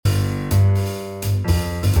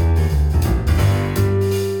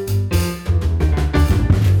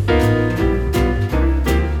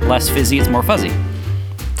less fizzy, it's more fuzzy.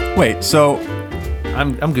 Wait, so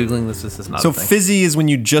I'm Googling this. This is not so a thing. fizzy is when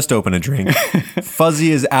you just open a drink.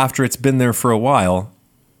 Fuzzy is after it's been there for a while.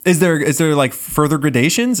 Is there like further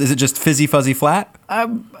gradations? Is it just fizzy, fuzzy, flat? I've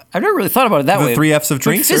never really thought about it that way. The 3 Fs of But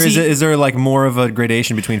drinks? Or is there like more of a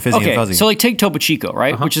gradation between fizzy and fuzzy? So like take Topo Chico,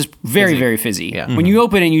 right? Which is very, very fizzy. Yeah. When you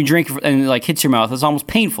open it and you drink and it like hits your mouth, it's almost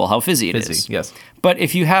painful how fizzy it is. Fizzy, yes.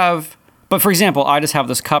 But for example, I just have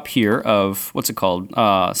this cup here of, what's it called?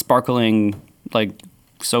 Sparkling like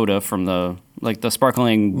soda from the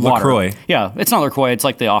sparkling water. LaCroix. Yeah, it's not LaCroix, it's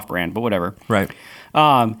like the off-brand, but whatever. Right.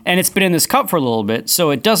 And it's been in this cup for a little bit, so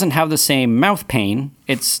it doesn't have the same mouth pain.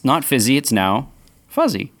 It's not fizzy, it's now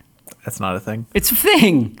fuzzy. That's not a thing. It's a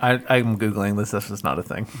thing. I'm Googling this. This is not a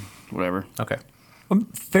thing. Whatever. Okay. I'm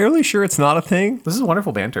fairly sure it's not a thing. This is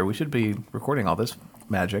wonderful banter. We should be recording all this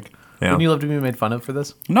magic. Yeah. Wouldn't you love to be made fun of for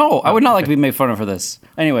this? No, I would not like to be made fun of for this.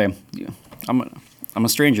 Anyway, I'm a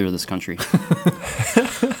stranger to this country.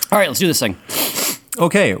 All right, let's do this thing.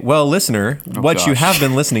 Okay, well, listener, what you gosh. have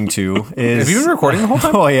been listening to is... Have you been recording the whole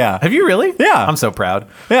time? Oh, yeah. Have you really? Yeah. I'm so proud.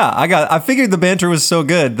 Yeah, I figured the banter was so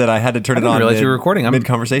good that I had to turn I it didn't on realize you were recording. I'm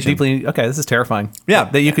mid-conversation. Deeply okay. This is terrifying. Yeah.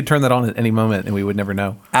 that you could turn that on at any moment and we would never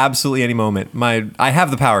know. Absolutely any moment. I have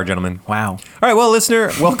the power, gentlemen. Wow. All right, well,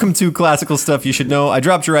 listener, welcome to Classical Stuff You Should Know. I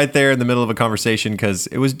dropped you right there in the middle of a conversation because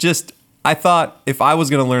it was just... I thought if I was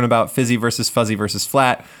going to learn about fizzy versus fuzzy versus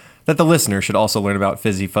flat, that the listener should also learn about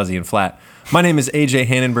fizzy, fuzzy, and flat. My name is AJ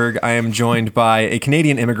Hannenberg. I am joined by a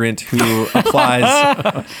Canadian immigrant who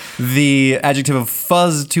applies the adjective of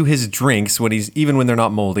fuzz to his drinks even when they're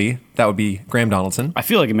not moldy. That would be Graham Donaldson. I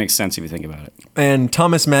feel like it makes sense if you think about it. And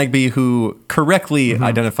Thomas Magby, who correctly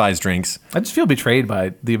identifies drinks. I just feel betrayed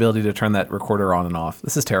by the ability to turn that recorder on and off.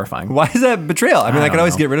 This is terrifying. Why is that betrayal? I mean, I could don't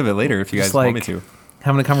always know. get rid of it later if you guys Just want me to.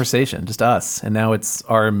 having a conversation, just us. And now it's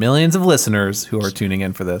our millions of listeners who are tuning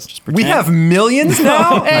in for this. We have millions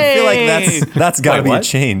now? I feel like that's got to Wait, be a what?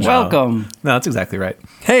 change. Welcome. No, that's exactly right.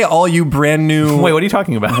 Hey, all you brand new Wait, what are you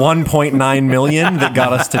talking about? 1.9 million that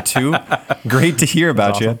got us to 2. Great to hear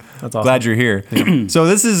about you. That's awesome. Glad you're here. So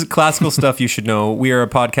this is Classical Stuff You Should Know. We are a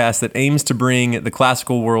podcast that aims to bring the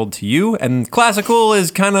classical world to you. And classical is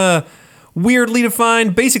kind of weirdly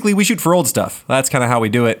defined. Basically, we shoot for old stuff. That's kind of how we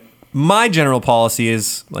do it. My general policy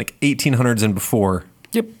is like 1800s and before.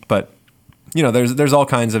 Yep. But you know, there's all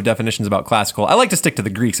kinds of definitions about classical. I like to stick to the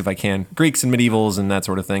Greeks if I can. Greeks and medievals and that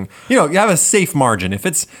sort of thing. You know, you have a safe margin. If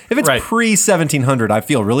it's Right. pre-1700, I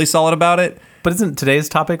feel really solid about it. But isn't today's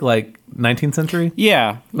topic like 19th century?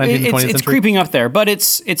 Yeah, 19th, 20th it's century? creeping up there, but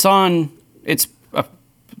it's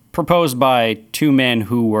proposed by two men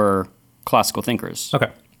who were classical thinkers. Okay.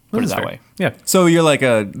 Put it That's that fair. way. Yeah. So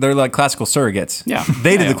they're like classical surrogates. Yeah.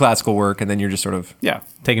 They did Yeah. the classical work and then you're just sort of, Yeah.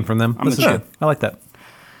 Taken from them. This the is truth. good. I like that.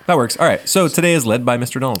 that works. All right. So today is led by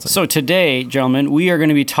Mr. Donaldson. So today, gentlemen, we are going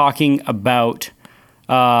to be talking about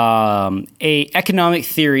a economic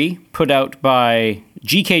theory put out by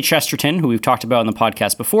G.K. Chesterton, who we've talked about in the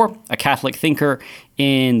podcast before, a Catholic thinker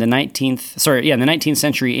in the 19th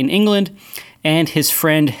century in England, and his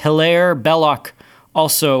friend Hilaire Belloc,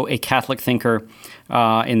 also a Catholic thinker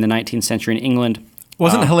in the 19th century in England.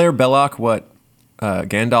 Wasn't Hilaire Belloc what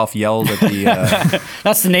Gandalf yelled at the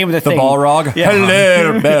That's the name of the thing. Balrog? Yeah.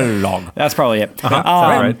 Hilaire Belloc. That's probably it. Sounds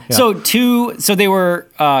right. Yeah. So they were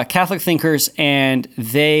Catholic thinkers, and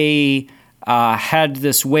they had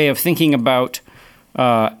this way of thinking about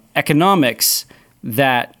economics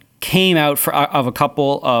that came out of a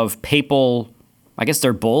couple of papal, I guess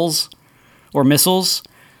they're bulls or missals,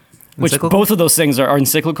 which Encyclical? both of those things are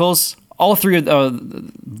encyclicals. All three of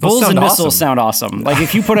bulls sound and missals awesome. sound awesome. Like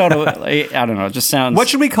if you put out I don't know, it just sounds. What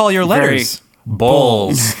should we call your very- letters?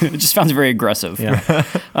 Bulls. It just sounds very aggressive. Yeah.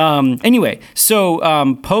 Anyway, so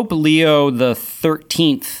Pope Leo the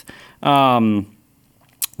 13th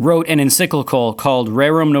wrote an encyclical called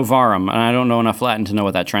Rerum Novarum, and I don't know enough Latin to know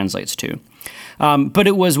what that translates to. But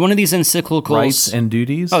it was one of these encyclicals. Rights and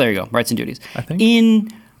duties. Oh, there you go. Rights and duties. I think. In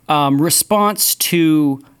response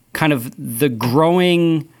to kind of the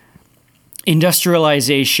growing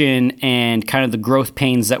industrialization and kind of the growth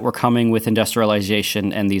pains that were coming with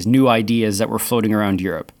industrialization and these new ideas that were floating around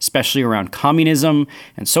Europe, especially around communism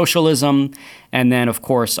and socialism. And then, of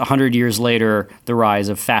course, 100 years later, the rise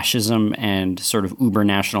of fascism and sort of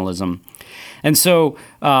uber-nationalism. And so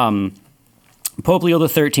Pope Leo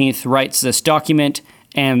XIII writes this document,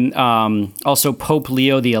 and also Pope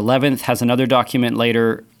Leo XI has another document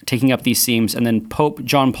later taking up these themes, and then Pope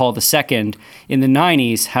John Paul II in the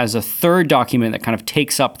 90s has a third document that kind of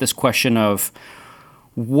takes up this question of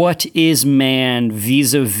what is man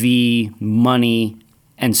vis-a-vis money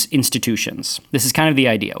and institutions. This is kind of the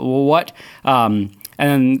idea. What and And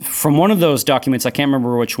then from one of those documents, I can't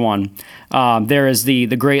remember which one, there is the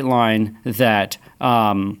great line that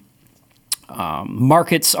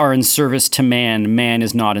markets are in service to man, man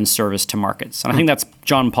is not in service to markets. And I think that's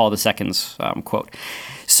John Paul II's quote.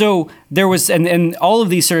 So there was, and all of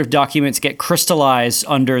these sort of documents get crystallized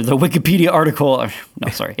under the Wikipedia article. No,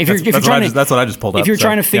 sorry. If you're trying to, that's what I just pulled up. If you're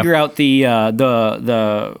trying to figure out the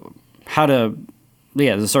how to,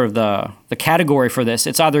 the sort of the category for this,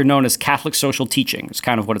 it's either known as Catholic social teaching. It's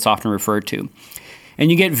kind of what it's often referred to. And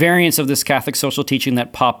you get variants of this Catholic social teaching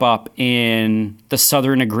that pop up in the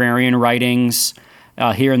Southern agrarian writings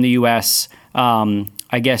here in the U.S.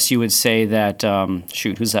 I guess you would say that,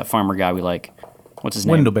 who's that farmer guy we like? What's his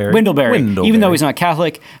name? Windleberry. Even though he's not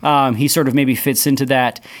Catholic, he sort of maybe fits into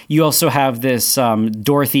that. You also have this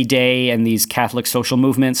Dorothy Day and these Catholic social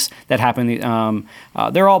movements that happen.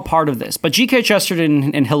 They're all part of this. But G.K.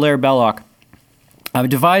 Chesterton and Hilaire Belloc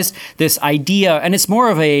devised this idea, and it's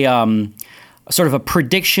more of a sort of a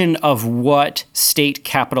prediction of what state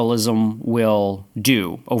capitalism will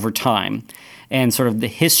do over time and sort of the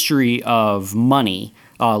history of money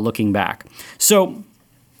looking back. So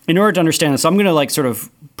in order to understand this, I'm going to sort of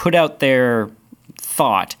put out their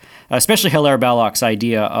thought, especially Hilaire Belloc's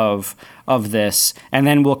idea of this, and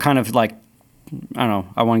then we'll kind of I don't know,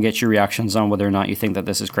 I want to get your reactions on whether or not you think that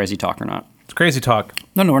this is crazy talk or not. It's crazy talk.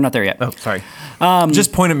 No, we're not there yet. Oh, sorry.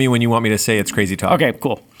 Just point at me when you want me to say it's crazy talk. Okay,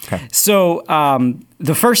 cool. Okay. So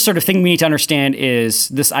the first sort of thing we need to understand is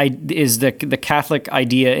the Catholic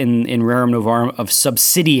idea in Rerum Novarum of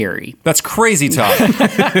subsidiary. That's crazy talk.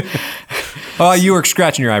 Oh, you were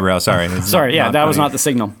scratching your eyebrow. Sorry. Sorry, that was not the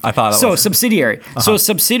signal. I thought that so. was. Subsidiary. So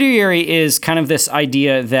subsidiary is kind of this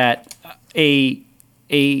idea that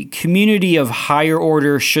a community of higher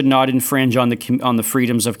order should not infringe on the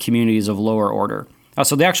freedoms of communities of lower order.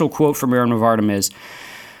 So the actual quote from Rerum Novarum is,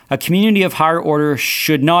 "A community of higher order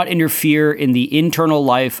should not interfere in the internal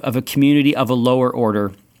life of a community of a lower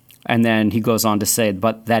order." And then he goes on to say,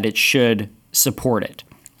 but that it should support it.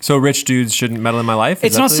 So rich dudes shouldn't meddle in my life?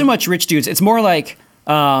 It's not so much rich dudes. It's more like...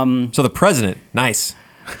 so the president, nice.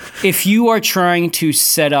 If you are trying to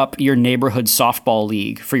set up your neighborhood softball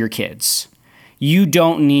league for your kids, you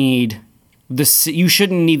don't need... You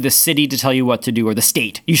shouldn't need the city to tell you what to do, or the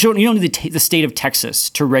state. You don't need the state of Texas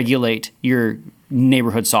to regulate your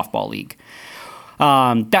neighborhood softball league.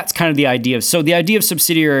 That's kind of the idea. So the idea of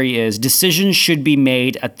subsidiary is decisions should be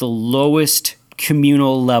made at the lowest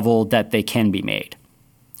communal level that they can be made,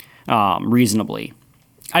 reasonably.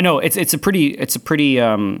 I know it's a pretty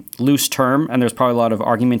loose term, and there's probably a lot of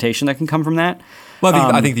argumentation that can come from that. Well,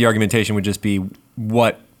 I think the argumentation would just be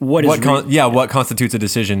what constitutes a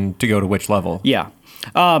decision to go to which level. Yeah.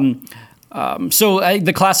 So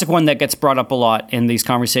the classic one that gets brought up a lot in these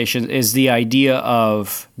conversations is the idea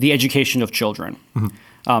of the education of children.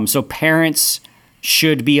 Mm-hmm. So parents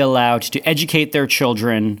should be allowed to educate their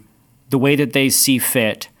children the way that they see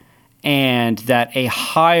fit, and that a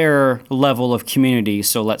higher level of community,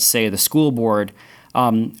 so let's say the school board,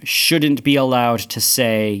 shouldn't be allowed to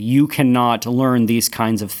say, you cannot learn these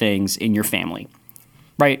kinds of things in your family,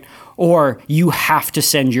 right? Or you have to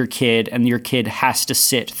send your kid, and your kid has to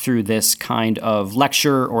sit through this kind of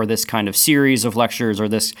lecture or this kind of series of lectures or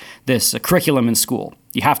this curriculum in school.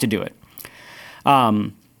 You have to do it.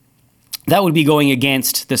 That would be going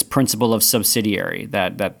against this principle of subsidiary,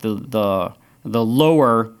 that the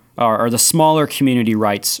lower or the smaller community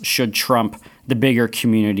rights should trump the bigger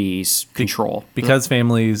community's control. Because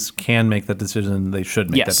families can make that decision, they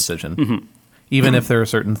should make that decision. Mm-hmm. Even if there are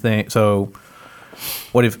certain things. So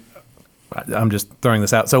what if, I'm just throwing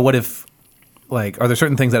this out. So what if, are there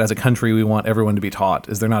certain things that as a country we want everyone to be taught?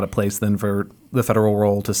 Is there not a place then for the federal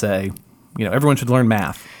role to say, everyone should learn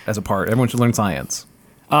math as a part, everyone should learn science?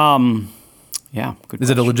 Yeah, good question. Is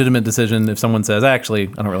it a legitimate decision if someone says, actually,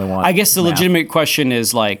 I don't really want I guess the math. legitimate question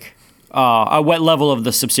is at what level of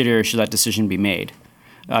the subsidiary should that decision be made?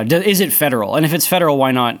 Is it federal? And if it's federal,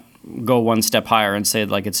 why not go one step higher and say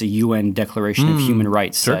it's a UN Declaration of Human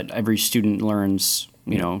Rights that every student learns,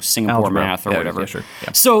 Singapore Algebra. math or whatever. Yeah, sure.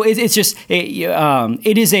 Yeah. So it's just,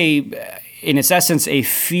 it is in its essence, a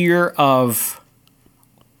fear of,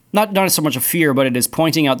 not so much a fear, but it is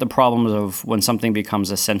pointing out the problems of when something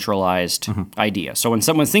becomes a centralized idea. So when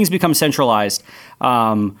things become centralized,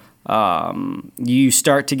 you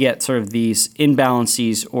start to get sort of these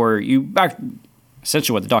imbalances, or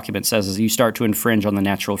essentially what the document says is you start to infringe on the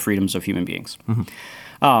natural freedoms of human beings.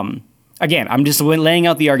 Mm-hmm. Again, I'm just laying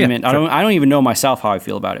out the argument. Yeah, sure. I don't even know myself how I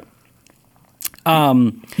feel about it.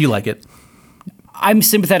 You like it? I'm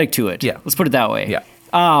sympathetic to it. Yeah. Let's put it that way. Yeah.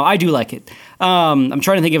 I do like it. I'm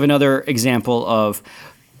trying to think of another example of,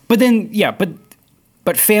 but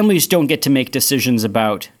but families don't get to make decisions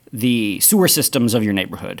about the sewer systems of your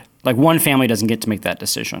neighborhood. Like one family doesn't get to make that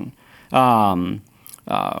decision. In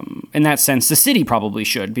that sense, the city probably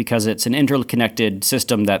should, because it's an interconnected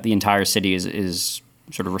system that the entire city is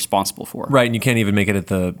sort of responsible for. Right, and you can't even make it at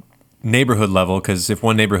the neighborhood level, because if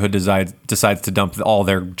one neighborhood decides to dump all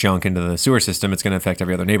their junk into the sewer system, it's going to affect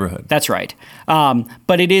every other neighborhood. That's right.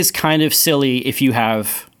 But it is kind of silly if you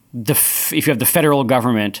have the federal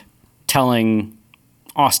government telling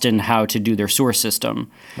Austin how to do their sewer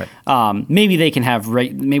system. Right. Maybe they can have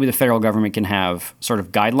maybe the federal government can have sort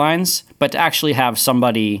of guidelines, but to actually have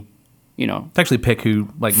somebody, to actually pick who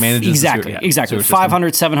manages exactly, the sewer system.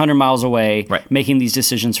 500, 700 miles away, right, making these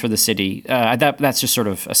decisions for the city. That's just sort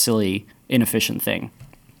of a silly, inefficient thing.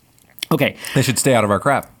 Okay. They should stay out of our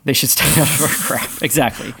crap. They should stay out of our crap.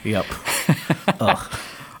 Exactly. Yep.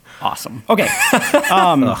 Awesome. Okay.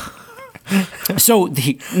 So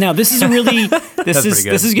now this is a really this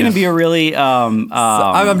is going to be a really I'm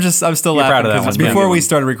still laughing proud of that because one. before we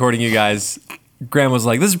started recording, you guys, Graham was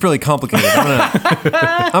like, "This is really complicated.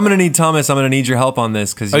 I'm gonna need Thomas. I'm gonna need your help on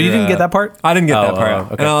this because you didn't get that part. I didn't get that part,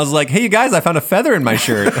 okay. and I was like, "Hey, you guys, I found a feather in my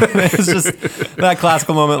shirt." It's just that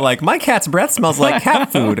classical moment, like my cat's breath smells like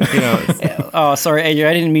cat food. Oh, sorry, AJ,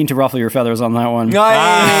 I didn't mean to ruffle your feathers on that one.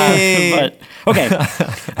 But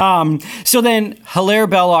okay. So then Hilaire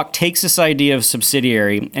Belloc takes this idea of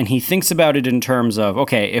subsidiary and he thinks about it in terms of,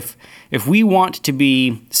 okay, if we want to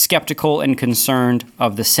be skeptical and concerned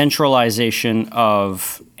of the centralization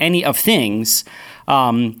of any of things,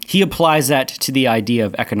 he applies that to the idea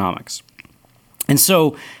of economics. And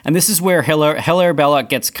this is where Hilaire Belloc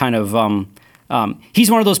gets kind of,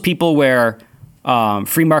 he's one of those people where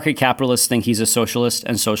free market capitalists think he's a socialist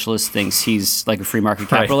and socialists thinks he's like a free market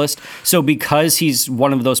capitalist. Right. So because he's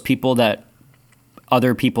one of those people that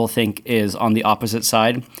other people think is on the opposite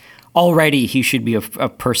side, already he should be a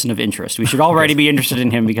person of interest. We should already be interested in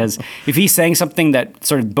him, because if he's saying something that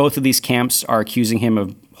sort of both of these camps are accusing him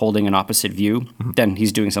of holding an opposite view, then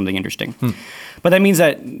he's doing something interesting. But that means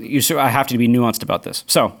that I have to be nuanced about this.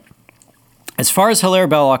 So as far as Hilaire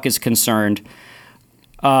Belloc is concerned,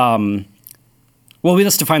 let's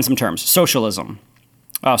define some terms. Socialism.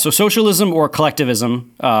 So socialism or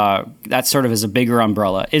collectivism, that sort of is a bigger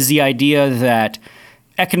umbrella, is the idea that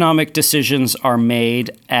economic decisions are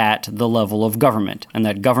made at the level of government, and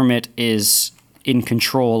that government is in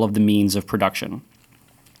control of the means of production.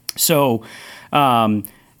 So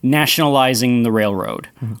nationalizing the railroad,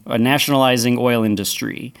 nationalizing oil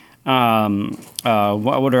industry.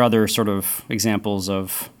 What are other sort of examples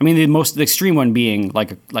of? I mean, the extreme one being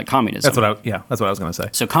like communism. That's what I was going to say.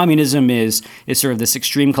 So communism is sort of this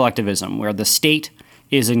extreme collectivism where the state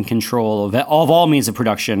is in control of all means of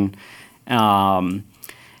production.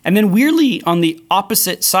 And then weirdly, on the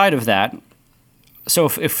opposite side of that, so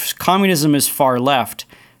if communism is far left,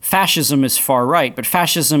 fascism is far right, but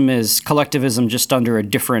fascism is collectivism just under a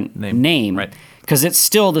different name. Right. Because it's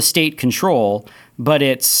still the state control, but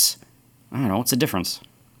it's, I don't know, what's the difference?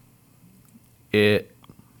 There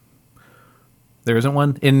isn't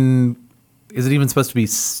one. Is it even supposed to be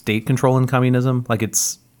state control in communism? Like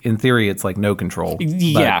in theory, it's like no control.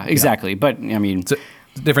 Yeah, exactly. But I mean, it's a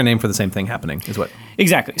different name for the same thing happening is what.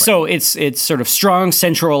 Exactly. Right. So it's sort of strong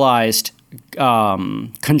centralized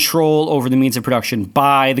control over the means of production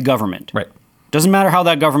by the government. Right. Doesn't matter how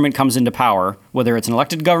that government comes into power, whether it's an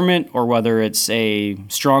elected government or whether it's a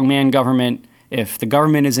strongman government. If the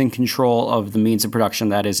government is in control of the means of production,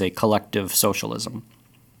 that is a collective socialism.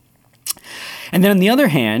 And then on the other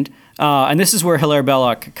hand, and this is where Hilaire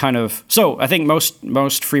Belloc kind of, so I think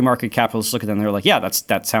most free market capitalists look at them and they're like, yeah,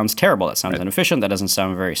 that sounds terrible. That sounds inefficient. That doesn't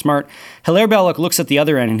sound very smart. Hilaire Belloc looks at the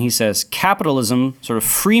other end and he says, capitalism, sort of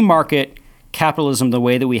free market capitalism, the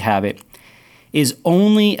way that we have it, is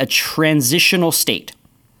only a transitional state.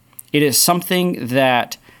 It is something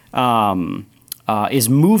that is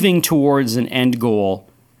moving towards an end goal,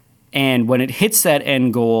 and when it hits that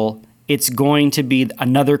end goal, it's going to be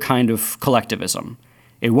another kind of collectivism.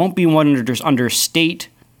 It won't be one under state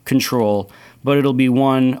control, but it'll be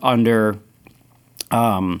one under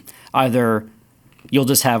either you'll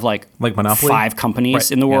just have like Monopoly? 5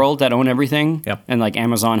 companies in the world that own everything, and like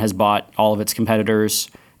Amazon has bought all of its competitors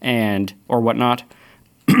or whatnot,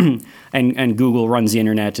 and Google runs the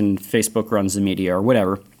internet and Facebook runs the media or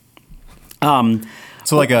whatever.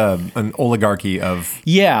 So like an oligarchy of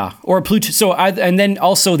or and then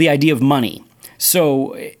also the idea of money.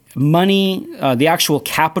 So money, the actual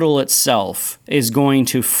capital itself, is going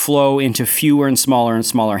to flow into fewer and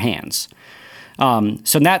smaller hands.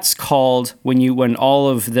 So that's called when all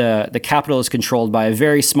of the capital is controlled by a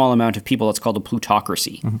very small amount of people. That's called a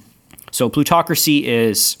plutocracy. So So plutocracy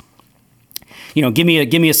is, give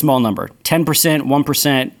me a small number. 10%,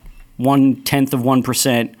 1%, 1/10 of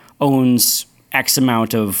 1% owns X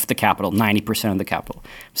amount of the capital, 90% of the capital.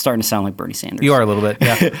 I'm starting to sound like Bernie Sanders. You are a little bit,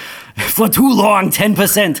 yeah. For too long,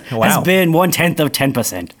 10% has Wow. been 1/10 of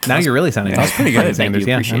 10%. Now you're really sounding. That's pretty good. Sanders.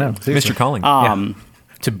 Thank you, Yeah, I know. appreciate Seriously. Mr. Calling.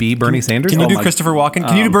 To be Bernie Sanders. Can you Oh do my- Christopher Walken?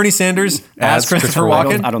 Can you do Bernie Sanders as Christopher I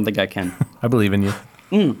Walken? don't think I can. I believe in you.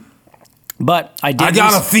 But I did.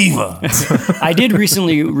 fever. I did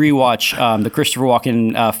recently rewatch the Christopher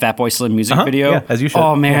Walken Fatboy Slim music video. Yeah, as you should.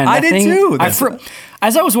 Oh man, I that did thing- too.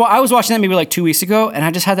 As I was watching that maybe like 2 weeks ago, and I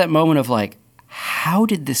just had that moment of like, how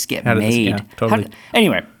did this get How did this- made? yeah, totally.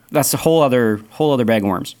 Anyway, that's a whole other bag of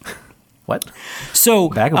worms. What? So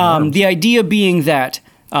Bag of worms. the idea being that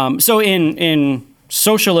so in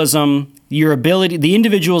socialism, the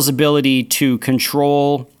individual's ability to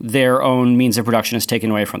control their own means of production is taken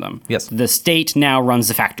away from them. Yes. The state now runs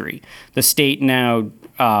the factory. The state now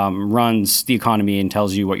runs the economy and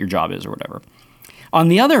tells you what your job is or whatever. On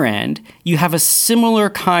the other end, you have a similar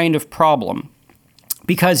kind of problem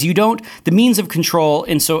because the means of control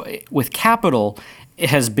with capital, it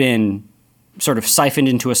has been sort of siphoned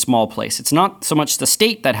into a small place. It's not so much the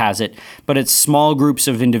state that has it, but it's small groups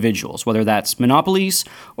of individuals, whether that's monopolies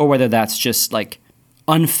or whether that's just like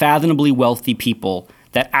unfathomably wealthy people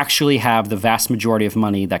that actually have the vast majority of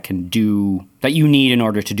money that you need in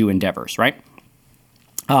order to do endeavors, right?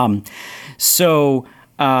 So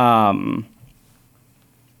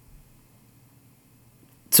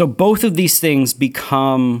both of these things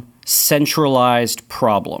become centralized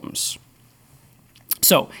problems.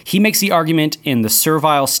 So he makes the argument in The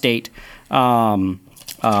Servile State,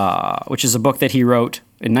 which is a book that he wrote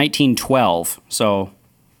in 1912. So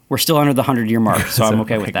we're still under the 100-year mark, so I'm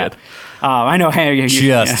okay with that. I know.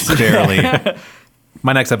 Just barely.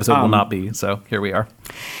 My next episode will not be, so here we are.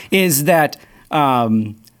 Is that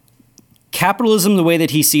capitalism, the way that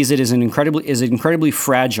he sees it, is incredibly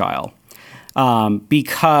fragile.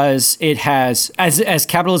 Because it has, as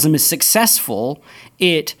capitalism is successful,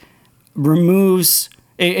 it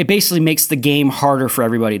basically makes the game harder for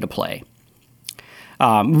everybody to play.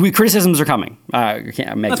 Criticisms are coming.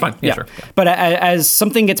 That's fine. Yeah, sure. Yeah. But as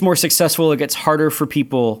something gets more successful, it gets harder for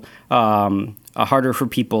people to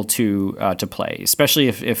play, especially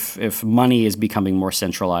if money is becoming more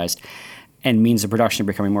centralized and means of production are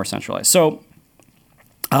becoming more centralized. So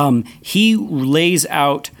he lays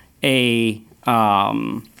out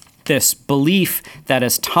this belief that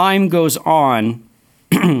as time goes on,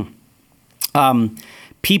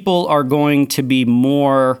 people are going to be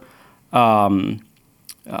more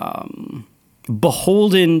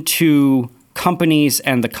beholden to companies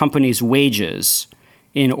and the company's wages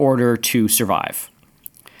in order to survive.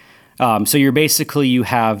 So you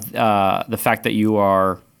have the fact that you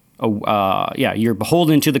are you're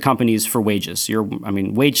beholden to the companies for wages.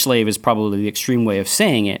 Wage slave is probably the extreme way of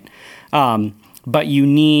saying it, but you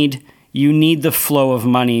need the flow of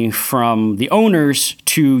money from the owners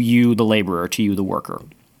to you, the laborer, to you, the worker.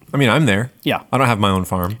 I'm there. Yeah. I don't have my own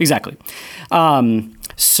farm. Exactly.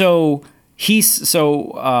 So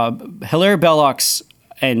Hilaire Belloc's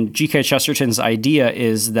and G.K. Chesterton's idea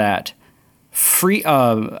is that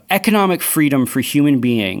economic freedom for human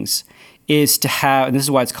beings is to have, and this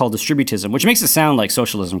is why it's called distributism, which makes it sound like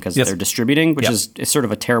socialism because they're distributing, which is sort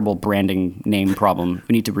of a terrible branding name problem.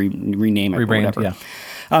 We need to rename it. Rebrand, or whatever.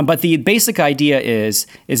 Yeah. But the basic idea is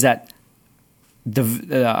that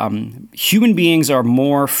human beings are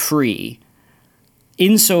more free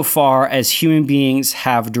insofar as human beings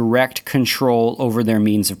have direct control over their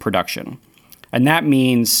means of production. And that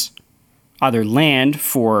means either land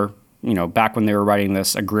for, back when they were writing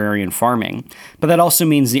this, agrarian farming, but that also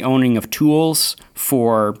means the owning of tools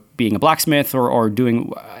for being a blacksmith or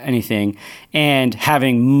doing anything, and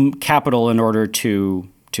having capital in order to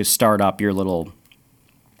start up your little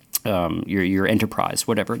your enterprise,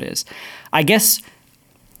 whatever it is. I guess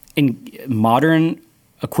in modern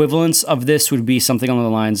equivalents of this would be something along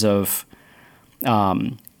the lines of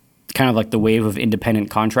kind of like the wave of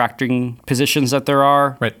independent contracting positions that there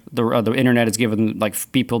are. Right. The internet has given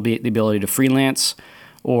people the ability to freelance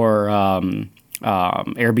or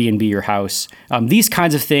Airbnb your house. These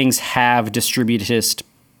kinds of things have distributist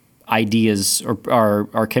ideas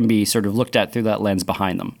or can be sort of looked at through that lens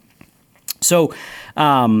behind them. So,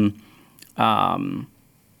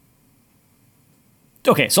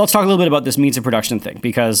 okay, so let's talk a little bit about this means of production thing,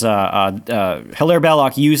 because Hilaire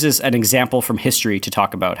Belloc uses an example from history to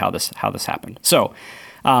talk about how this happened. So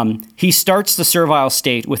he starts The Servile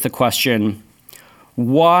State with the question,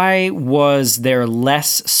 why was there less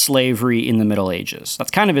slavery in the Middle Ages? That's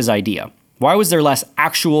kind of his idea. Why was there less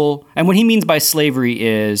actual? And what he means by slavery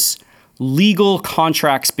is legal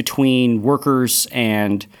contracts between workers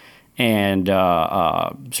and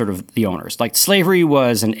sort of the owners. Like slavery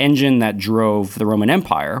was an engine that drove the Roman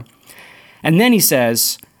Empire. And then he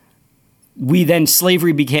says,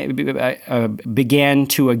 slavery began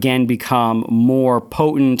to again become more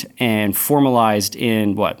potent and formalized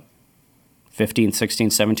in what? 15th, 16th,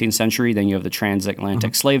 17th century. Then you have the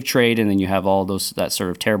transatlantic slave trade, and then you have all that sort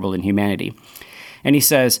of terrible inhumanity. And he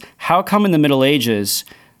says, how come in the Middle Ages?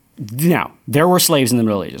 Now, there were slaves in the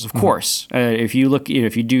Middle Ages, of course. If you look,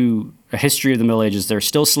 if you do a history of the Middle Ages, there's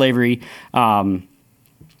still slavery.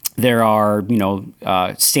 There are,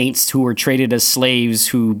 saints who were traded as slaves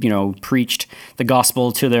who, preached the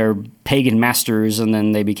gospel to their pagan masters, and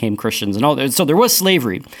then they became Christians and all that. So there was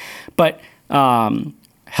slavery, but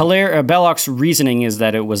Belloc's reasoning is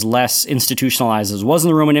that it was less institutionalized as it was in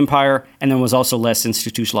the Roman Empire, and then was also less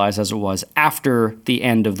institutionalized as it was after the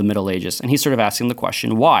end of the Middle Ages. And he's sort of asking the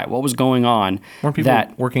question, why? What was going on? Weren't people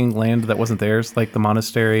working land that wasn't theirs, like the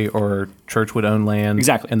monastery or church would own land?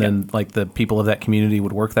 Exactly. And then like the people of that community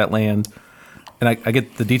would work that land. And I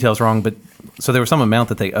get the details wrong, but so there was some amount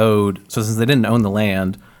that they owed. So since they didn't own the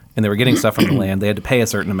land and they were getting stuff from the land, they had to pay a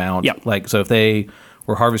certain amount. Yep. Like, so if they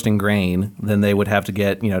were harvesting grain, then they would have to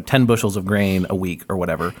get 10 bushels of grain a week or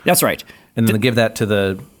whatever. That's right. And then they give that to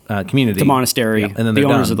the community, the monastery, and then the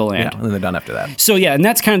owners done. of the land. Yeah, and then they're done after that. So yeah, and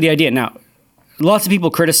that's kind of the idea. Now, lots of people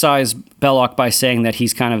criticize Belloc by saying that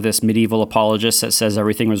he's kind of this medieval apologist that says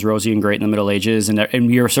everything was rosy and great in the Middle Ages,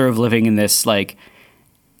 and you're sort of living in this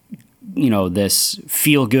this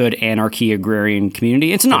feel-good anarchy agrarian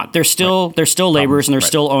community. It's not. There's still laborers, and there's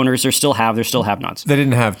still owners. There's still have-nots. They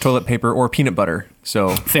didn't have toilet paper or peanut butter, so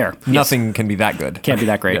fair. Nothing can be that good. Can't be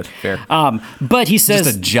that great. Good, fair. But he says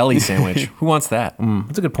just a jelly sandwich. Who wants that?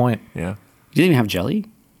 That's a good point. Yeah. You didn't even have jelly?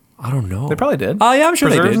 I don't know. They probably did. Oh yeah, I'm sure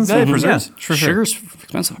Preserves they and did. stuff. Preserves. Yeah. Sure. Sugar's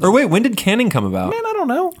expensive. Or wait, when did canning come about? Man, I don't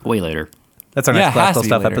know. Way later. That's our Yeah, next it has classical to be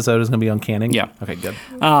stuff later. episode is going to be on canning. Yeah. Okay, good.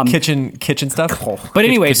 Kitchen stuff. But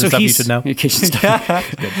anyway, Kitchen so stuff you he's should know. kitchen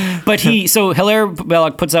stuff. But Hilaire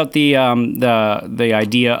Belloc puts out the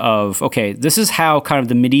idea of, okay, this is how kind of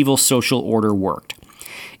the medieval social order worked.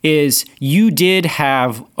 Is you did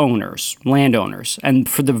have owners, landowners, and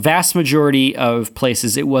for the vast majority of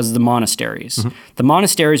places, it was the monasteries. Mm-hmm. The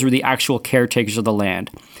monasteries were the actual caretakers of the land,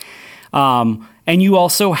 and you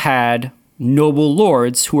also had noble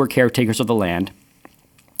lords who were caretakers of the land.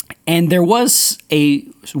 And there was a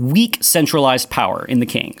weak centralized power in the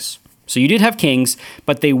kings. So you did have kings,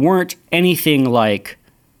 but they weren't anything like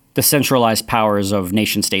the centralized powers of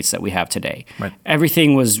nation states that we have today. Right.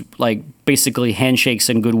 Everything was like basically handshakes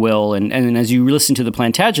and goodwill. And as you listen to the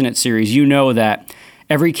Plantagenet series, you know that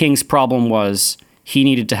every king's problem was he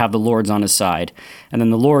needed to have the lords on his side. And then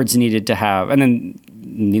the lords needed to have, and then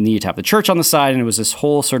you needed to have the church on the side. And it was this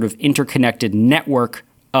whole sort of interconnected network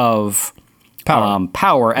of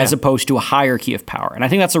power as opposed to a hierarchy of power. And I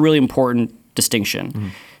think that's a really important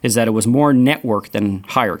distinction, is that it was more network than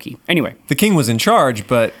hierarchy. Anyway. The king was in charge,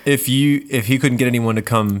 but if he couldn't get anyone to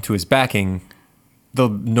come to his backing, the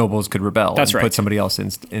nobles could rebel. That's and right. Put somebody else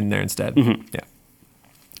in there instead. Mm-hmm.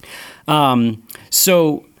 Yeah.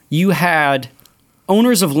 So you had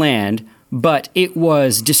owners of land, but it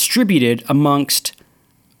was distributed amongst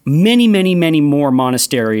many, many, many more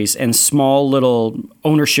monasteries and small little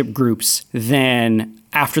ownership groups than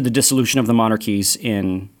after the dissolution of the monarchies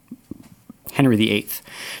in Henry VIII.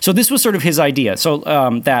 So this was sort of his idea. So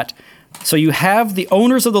you have the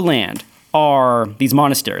owners of the land are these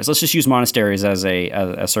monasteries. Let's just use monasteries as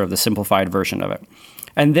a sort of the simplified version of it.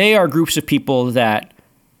 And they are groups of people that,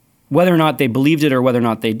 whether or not they believed it or whether or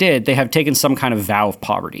not they did, they have taken some kind of vow of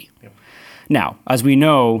poverty. Yep. Now, as we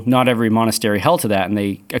know, not every monastery held to that, and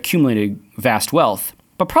they accumulated vast wealth,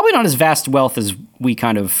 but probably not as vast wealth as we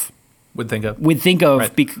kind of Would think of.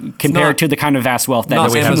 Right. Compared to the kind of vast wealth that not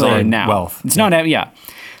is accumulated Amazon now. wealth. It's not, yeah,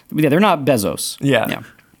 they're not Bezos. Yeah.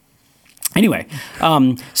 Anyway,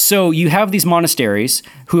 so you have these monasteries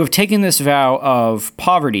who have taken this vow of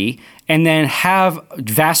poverty and then have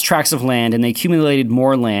vast tracts of land, and they accumulated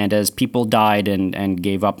more land as people died and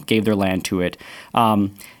gave their land to it. So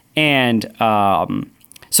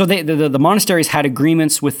the monasteries had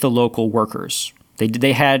agreements with the local workers. They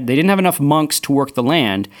didn't have enough monks to work the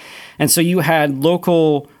land, and so you had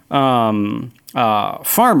local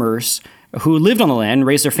farmers who lived on the land,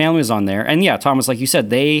 raised their families on there. And yeah, Thomas, like you said,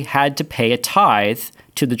 they had to pay a tithe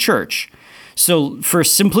to the church. So for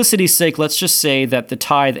simplicity's sake, let's just say that the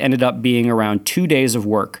tithe ended up being around 2 days of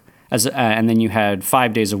work, and then you had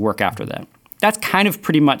 5 days of work after that. That's kind of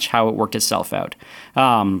pretty much how it worked itself out.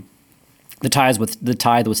 the tithe was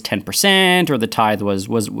 10%, or the tithe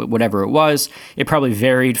was whatever it was. It probably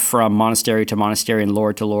varied from monastery to monastery and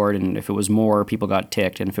lord to lord. And if it was more, people got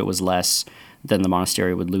ticked, and if it was less, then the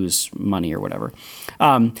monastery would lose money or whatever.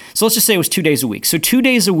 So let's just say it was 2 days a week. So 2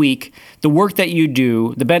 days a week, the work that you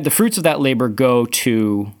do, the fruits of that labor go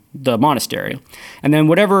to the monastery, and then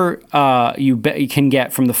whatever you can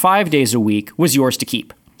get from the 5 days a week was yours to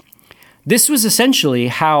keep. This was essentially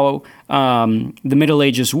how the Middle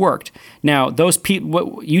Ages worked. Now, those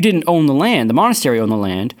people, you didn't own the land; the monastery owned the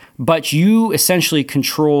land, but you essentially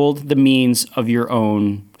controlled the means of your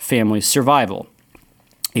own family's survival.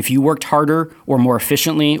 If you worked harder or more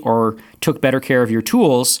efficiently or took better care of your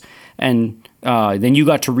tools, and then you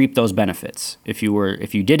got to reap those benefits. If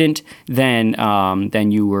you didn't,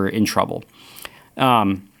 then you were in trouble.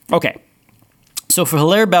 Okay, so for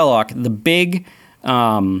Hilaire Belloc, the big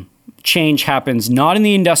change happens not in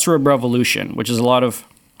the Industrial Revolution, which is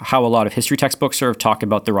how a lot of history textbooks sort of talk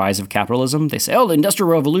about the rise of capitalism. They say, the Industrial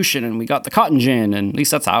Revolution, and we got the cotton gin, and at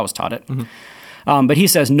least that's how I was taught it. Mm-hmm. But he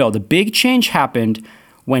says, no, the big change happened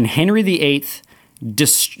when Henry VIII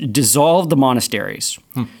dissolved the monasteries.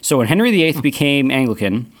 So when Henry VIII became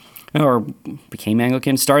Anglican,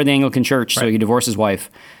 started the Anglican Church, right. So he divorced his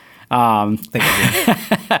wife.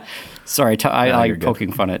 Sorry, I like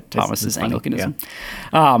poking fun at Thomas's Anglicanism.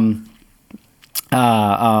 Yeah.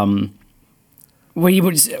 I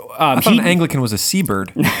thought an Anglican was a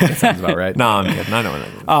seabird. That sounds about right. No, I'm kidding. I know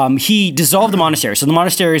what that is. He dissolved the monasteries, so the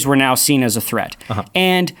monasteries were now seen as a threat. Uh-huh.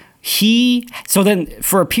 And so then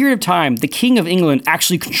for a period of time, the King of England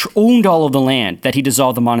actually owned all of the land that he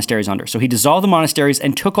dissolved the monasteries under. So he dissolved the monasteries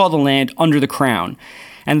and took all the land under the crown.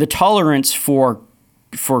 And the tolerance for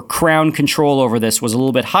crown control over this was a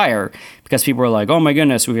little bit higher because people were like, oh my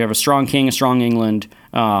goodness, we have a strong king, a strong England.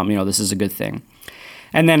 This is a good thing.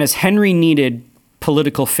 And then as Henry needed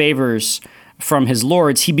political favors from his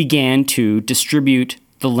lords, he began to distribute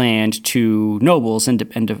the land to nobles and to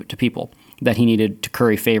people that he needed to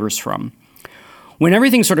curry favors from. When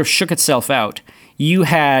everything sort of shook itself out, you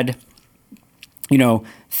had,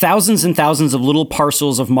 thousands and thousands of little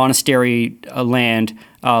parcels of monastery land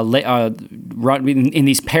in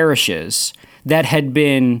these parishes that had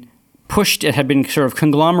been sort of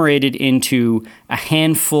conglomerated into a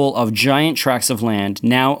handful of giant tracts of land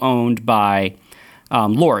now owned by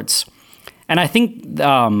lords. And I think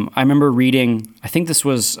I remember reading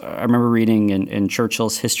in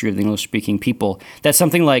Churchill's History of the English-Speaking People that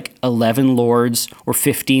something like 11 lords or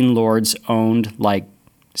 15 lords owned like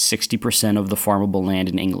 60% of the farmable land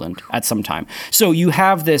in England at some time. So you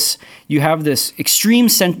have this extreme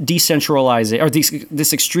decentralization, or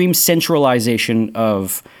this extreme centralization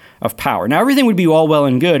of power. Now everything would be all well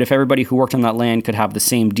and good if everybody who worked on that land could have the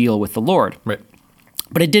same deal with the Lord. Right.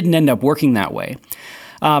 But it didn't end up working that way.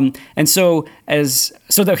 So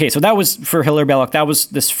that was for Hilaire Belloc. That was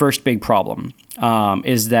this first big problem,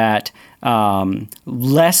 is that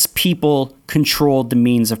less people controlled the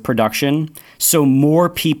means of production, so more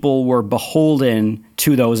people were beholden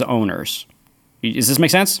to those owners. Does this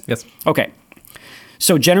make sense? Yes. Okay.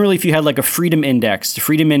 So generally, if you had like a freedom index, the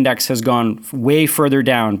freedom index has gone way further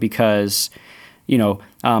down because,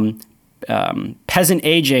 peasant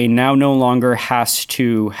AJ now no longer has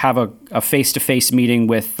to have a face-to-face meeting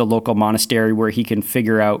with the local monastery where he can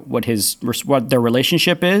figure out what their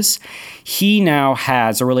relationship is. He now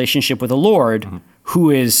has a relationship with a lord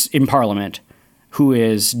who is in Parliament, who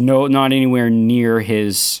is not anywhere near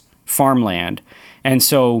his farmland. And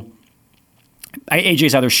so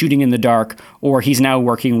AJ's either shooting in the dark or he's now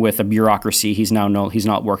working with a bureaucracy. He's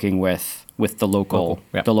not working with the local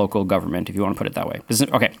government, if you want to put it that way.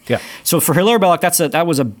 Okay. Yeah. So for Hilaire Belloc, that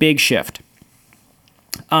was a big shift.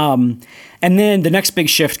 And then the next big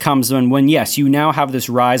shift comes when yes, you now have this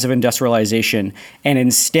rise of industrialization, and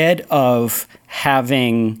instead of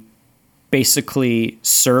having basically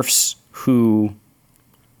serfs who,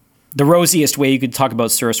 the rosiest way you could talk about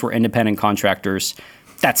serfs were independent contractors.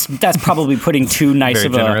 That's probably putting too nice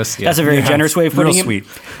of generous, That's a very generous way of putting it. Sweet.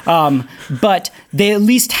 But they at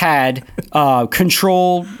least had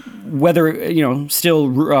control, whether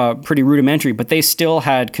still pretty rudimentary, but they still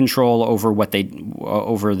had control over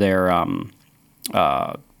over their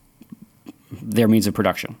means of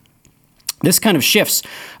production. This kind of shifts,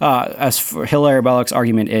 as for Hilaire Belloc's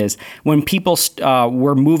argument is, when people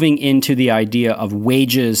were moving into the idea of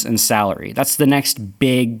wages and salary. That's the next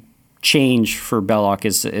big change for Belloc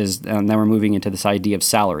is and then we're moving into this idea of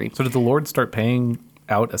salary. So did the Lord start paying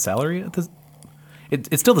out a salary at this?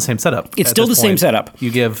 It's still the same setup. It's still the same setup. You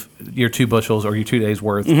give your 2 bushels or your 2 days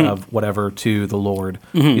worth of whatever to the Lord.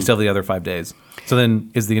 You still have the other 5 days. So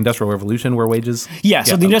then is the Industrial Revolution where wages? Yeah,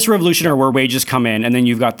 so the Industrial Revolution are where wages come in, and then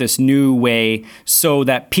you've got this new way so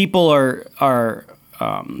that people are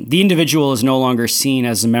the individual is no longer seen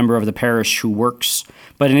as a member of the parish who works,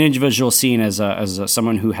 but an individual seen as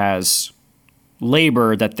someone who has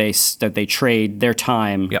labor that they trade their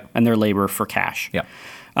time and their labor for cash. Yeah.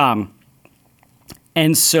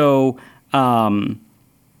 And so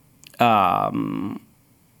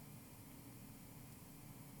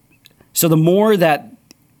so the more that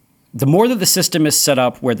the system is set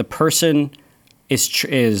up where the person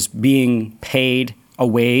is being paid a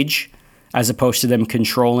wage as opposed to them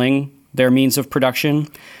controlling their means of production,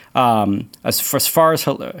 as far as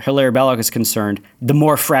Hilaire Belloc is concerned, the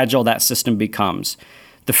more fragile that system becomes.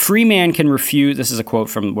 The free man can refuse, this is a quote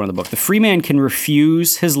from one of the books, the free man can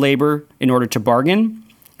refuse his labor in order to bargain,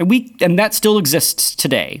 and that still exists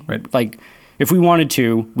today. Right. Like, if we wanted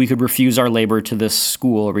to, we could refuse our labor to this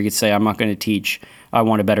school, or we could say, I'm not going to teach, I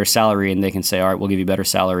want a better salary, and they can say, all right, we'll give you better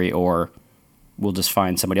salary, or we'll just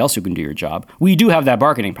find somebody else who can do your job. We do have that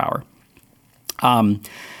bargaining power.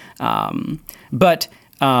 But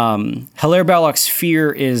Hilaire Belloc's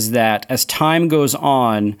fear is that as time goes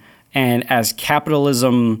on and as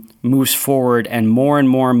capitalism moves forward and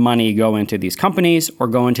more money go into these companies or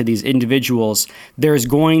go into these individuals, there's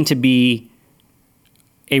going to be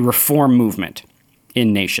a reform movement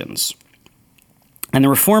in nations. And the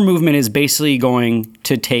reform movement is basically going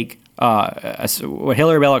to take, what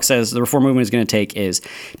Hilaire Belloc says the reform movement is going to take is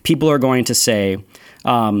people are going to say,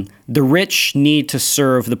 the rich need to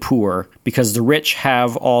serve the poor because the rich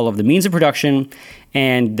have all of the means of production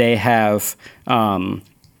and they have all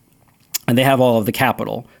of the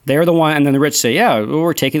capital. They're the one, and then the rich say, yeah,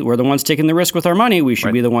 we're the ones taking the risk with our money. We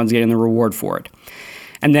should be the ones getting the reward for it.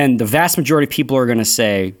 And then the vast majority of people are going to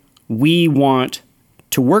say, we want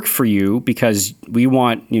to work for you because we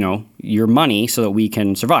want, your money so that we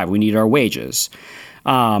can survive. We need our wages.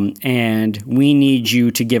 And we need you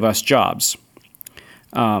to give us jobs.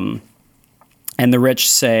 And the rich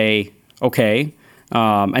say, okay.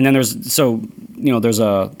 And then there's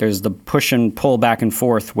the push and pull back and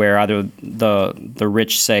forth where either the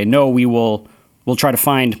rich say, no, we'll try to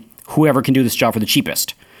find whoever can do this job for the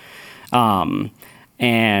cheapest. But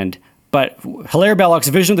Hilaire Belloc's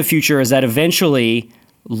vision of the future is that eventually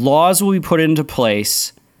laws will be put into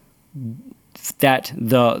place that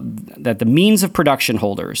the means of production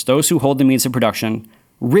holders, those who hold the means of production,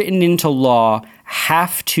 written into law,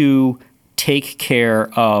 have to take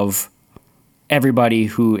care of everybody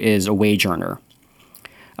who is a wage earner.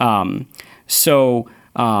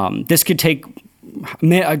 This could take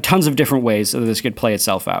tons of different ways that this could play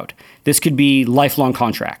itself out. This could be lifelong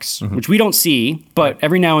contracts, which we don't see, but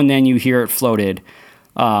every now and then you hear it floated,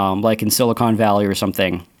 like in Silicon Valley or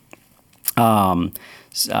something. I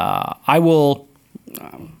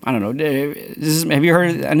don't know. Have you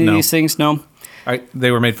heard any of these things? No?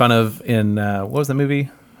 They were made fun of in, what was the movie?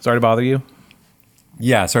 Sorry to Bother You?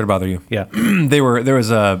 Yeah, sorry to bother you. Yeah.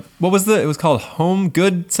 It was called Home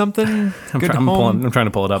Good something? I'm trying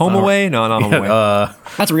to pull it up. Home Away? No, not Home Away.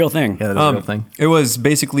 That's a real thing. Yeah, that's a real thing. It was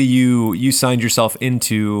basically you signed yourself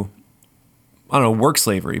into, I don't know, work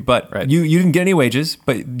slavery, but you didn't get any wages,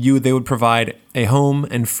 but they would provide a home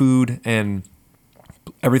and food and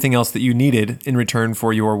everything else that you needed in return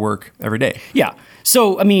for your work every day. Yeah.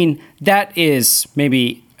 So, I mean, that is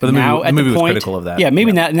maybe... But the movie was critical of that. Yeah,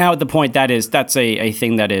 maybe now at the point that's a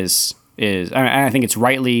thing that is and I think it's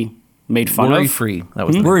rightly made fun of. Worry-free. That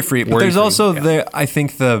was worry-free. But there's also that's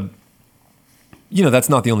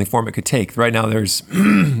not the only form it could take. Right now there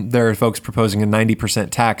are folks proposing a 90%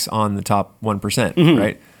 tax on the top 1%,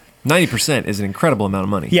 right? 90% is an incredible amount of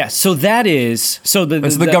money. Yeah, so that is... So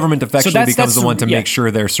the government effectively becomes the one to make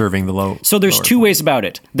sure they're serving the low. So there's two ways about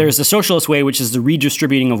it. There's the socialist way, which is the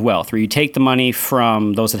redistributing of wealth, where you take the money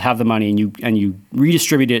from those that have the money and you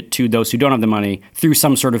redistribute it to those who don't have the money through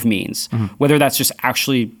some sort of means. Whether that's just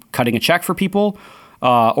actually cutting a check for people,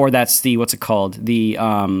 or that's the, what's it called?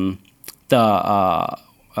 Where they're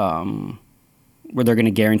going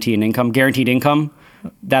to guarantee an income. Guaranteed income,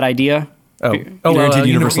 that idea...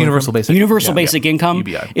 Universal basic income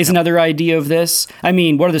UBI. Is another idea of this. I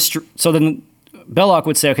mean, so then Belloc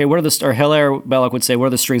would say, okay, Hilaire Belloc would say, what are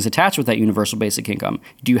the strings attached with that universal basic income?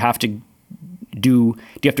 Do you have to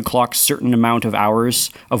clock certain amount of hours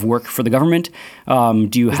of work for the government?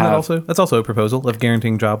 That's also a proposal of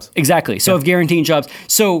guaranteeing jobs. Exactly. So of guaranteeing jobs.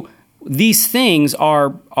 So these things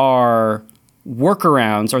are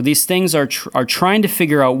workarounds, or these things are trying to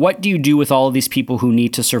figure out what do you do with all of these people who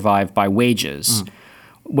need to survive by wages,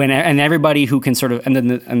 and everybody who can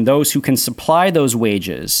and those who can supply those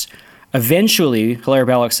wages eventually, Hilaire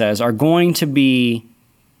Belloc says, are going to be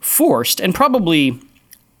forced, and probably,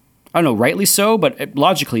 I don't know, rightly so, but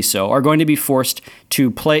logically so, are going to be forced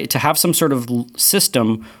to have some sort of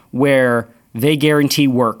system where they guarantee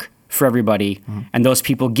work for everybody, and those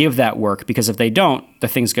people give that work, because if they don't, the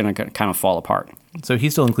thing's going to kind of fall apart. So he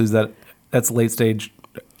still includes that. That's late stage.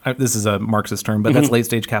 This is a Marxist term, but that's late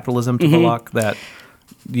stage capitalism to Belloc, that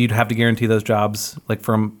you'd have to guarantee those jobs like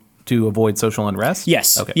to avoid social unrest?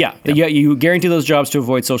 Yes. Okay. Yeah. You guarantee those jobs to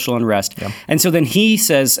avoid social unrest. Yeah. And so then he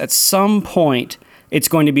says at some point it's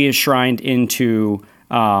going to be enshrined into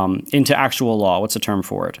actual law. What's the term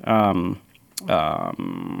for it?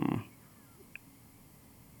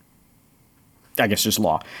 I guess just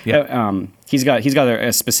law. Yeah. He's got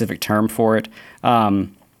a specific term for it.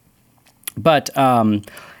 And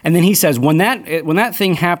then he says when that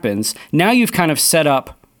thing happens, now you've kind of set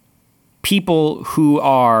up people who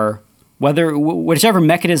are, whichever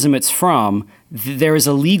mechanism it's from, there is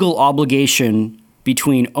a legal obligation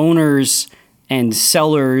between owners and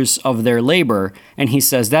sellers of their labor, and he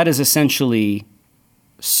says that is essentially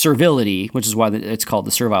servility, which is why it's called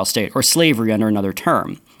the servile state, or slavery under another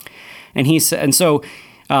term. And he says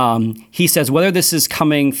whether this is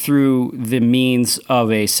coming through the means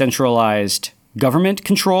of a centralized government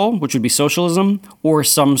control, which would be socialism, or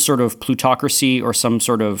some sort of plutocracy, or some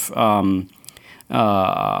sort of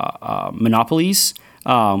monopolies,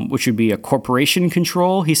 which would be a corporation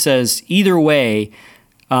control. He says either way,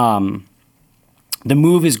 the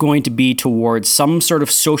move is going to be towards some sort of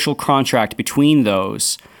social contract between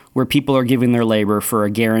those, where people are giving their labor for a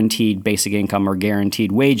guaranteed basic income or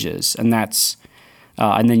guaranteed wages, and that's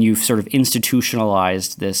and then you've sort of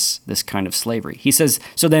institutionalized this kind of slavery. He says,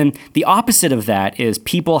 so then the opposite of that is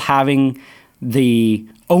people having the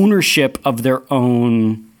ownership of their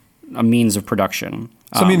own means of production.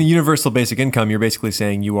 So I mean, the universal basic income, you're basically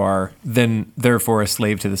saying you are then therefore a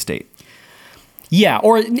slave to the state. Yeah,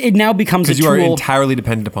 or it now becomes a tool. Because you are entirely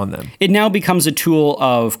dependent upon them. It now becomes a tool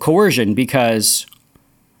of coercion, because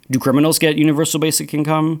do criminals get universal basic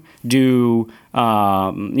income? If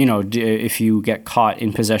you get caught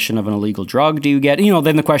in possession of an illegal drug, do you get?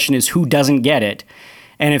 Then the question is, who doesn't get it?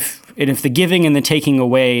 And if the giving and the taking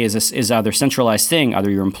away is either centralized thing,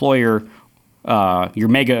 either your employer, your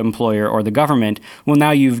mega employer, or the government, well,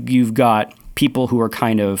 now you've got people who are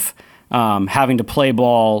kind of having to play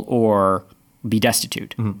ball or be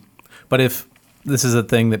destitute. Mm-hmm. But if this is a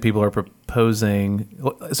thing that people are proposing,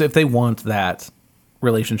 so if they want that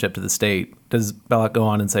relationship to the state, does Belloc go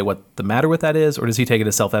on and say what the matter with that is, or does he take it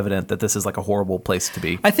as self-evident that this is like a horrible place to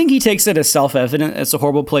be? I think he takes it as self-evident it's a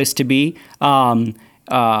horrible place to be. So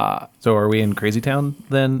are we in Crazy Town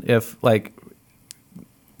then, if like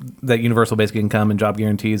that universal basic income and job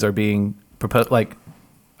guarantees are being proposed?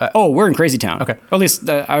 We're in Crazy Town. Okay. Or at least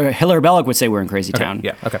Hilaire Belloc would say we're in Crazy Town.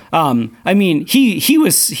 Yeah. Okay. I mean, he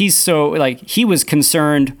was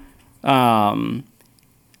concerned.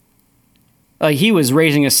 He was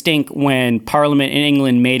raising a stink when Parliament in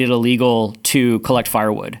England made it illegal to collect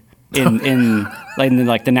firewood in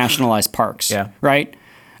the nationalized parks. Yeah. Right.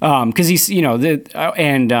 Because he's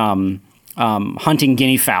hunting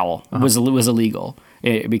guinea fowl was illegal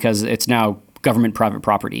because it's now government private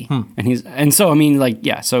property. And so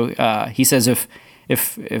he says if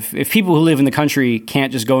people who live in the country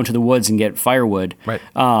can't just go into the woods and get firewood, right,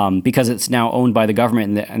 because it's now owned by the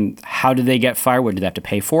government, and how do they get firewood? Do they have to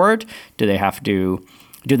pay for it? Do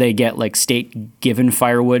they get like state given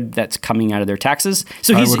firewood that's coming out of their taxes?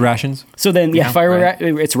 So firewood rations. So then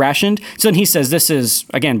it's rationed. So then he says this is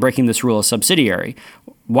again breaking this rule of subsidiary.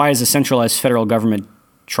 Why is a centralized federal government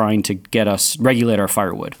trying to get us regulate our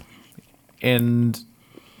firewood? And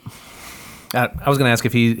I was going to ask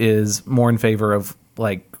if he is more in favor of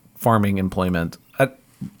like farming employment.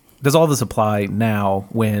 Does all this apply now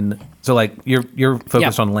you're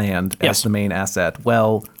focused on land as the main asset?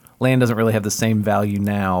 Well, land doesn't really have the same value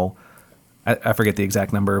now. I forget the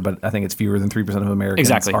exact number, but I think it's fewer than 3% of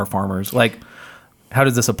Americans are farmers. Like, how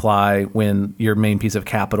does this apply when your main piece of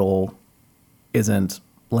capital isn't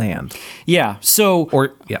land? Yeah. So,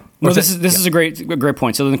 this is a great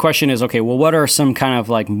point. So then the question is, okay, well, what are some kind of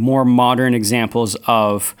like more modern examples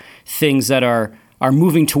of things that are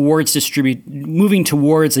moving towards a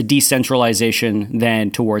decentralization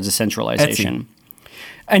than towards a centralization?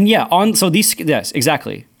 Etsy. And yes,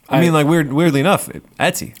 exactly. I mean, like weirdly enough,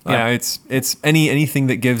 Etsy. Yeah, it's anything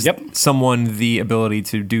that gives someone the ability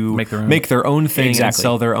to make their own thing and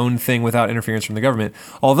sell their own thing without interference from the government.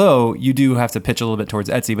 Although you do have to pitch a little bit towards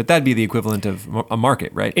Etsy, but that'd be the equivalent of a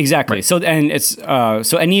market, right? Exactly. Right. So and it's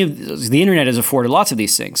the internet has afforded lots of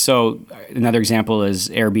these things. So another example is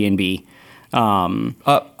Airbnb.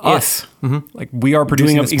 Us. Like we are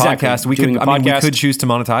producing Doing a- this exactly. podcast. We Doing could, a I mean, we podcast. could choose to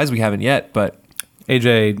monetize. We haven't yet, but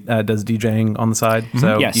AJ does DJing on the side,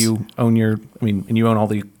 so Yes. you own and you own all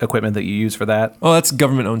the equipment that you use for that. oh, that's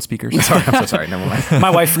government-owned speakers. Sorry, I'm so sorry. Never mind.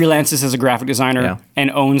 My wife freelances as a graphic designer Yeah.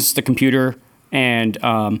 and owns the computer. And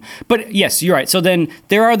but yes, you're right. So then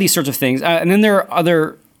there are these sorts of things, and then there are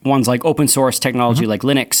other ones like open source technology, like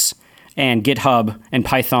Linux and GitHub and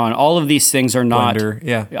Python. All of these things are not Blender,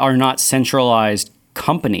 yeah. are not centralized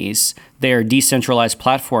companies. They are decentralized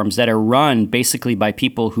platforms that are run basically by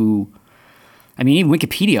people who, I mean, even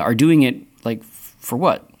Wikipedia are doing it like for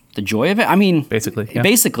what? The joy of it? I mean, Basically, yeah.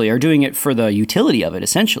 basically are doing it for the utility of it,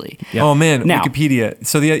 essentially. Yeah. Oh man, Now- Wikipedia.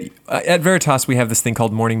 So at Veritas we have this thing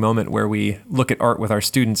called Morning Moment where we look at art with our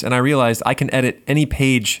students, and I realized I can edit any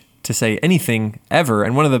page to say anything ever,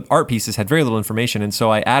 and one of the art pieces had very little information, and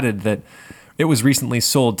so I added that it was recently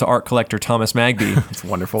sold to art collector Thomas Magby. It's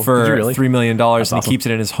wonderful. For Did you really? $3 million, and awesome. he keeps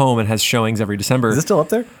it in his home and has showings every December. Is it still up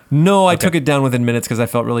there? No, I took it down within minutes because I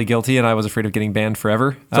felt really guilty and I was afraid of getting banned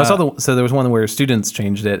forever. So I saw so there was one where students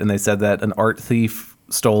changed it, and they said that an art thief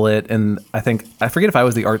stole it, and I forget if I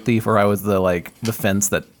was the art thief or I was the fence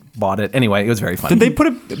that bought it. Anyway, it was very funny. Did they put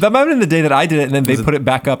it? That might have been the day that I did it, and then they put it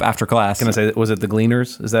back up after class. Can I say, was it the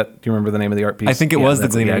Gleaners? Do you remember the name of the art piece? I think it was the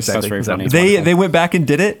that's- Gleaners. Yeah, exactly. That's very funny. Exactly. They went back and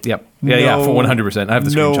did it. Yep. Yeah, for 100%. I have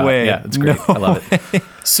the screenshot. No way. Yeah, it's great. I love it.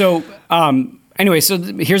 So, anyway,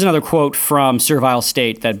 here's another quote from Servile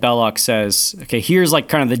State that Belloc says, okay, here's like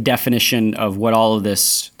kind of the definition of what all of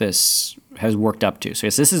this has worked up to. So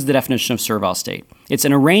yes, this is the definition of Servile State. It's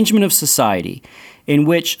an arrangement of society in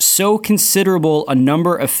which so considerable a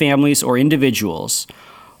number of families or individuals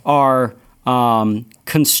are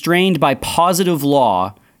constrained by positive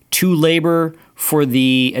law to labor for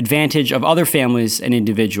the advantage of other families and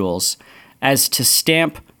individuals as to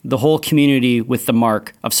stamp the whole community with the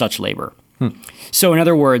mark of such labor. So in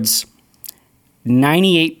other words,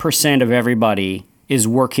 98% of everybody is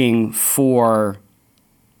working for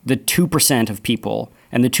the 2% of people,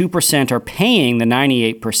 and the 2% are paying the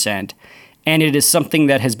 98%, and it is something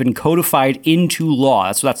that has been codified into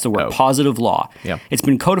law. That's the word, positive law. Yeah. It's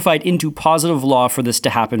been codified into positive law for this to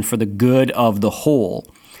happen for the good of the whole.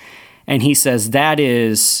 And he says that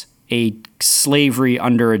is a slavery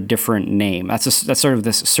under a different name. That's sort of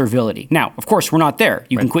this servility. Now, of course, we're not there.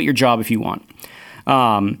 You can quit your job if you want.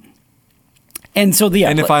 And so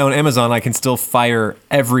And if I own Amazon, I can still fire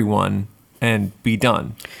everyone and be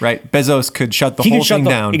done, right? Bezos could shut the whole thing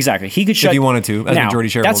down. Exactly. He could shut if he wanted to as now, majority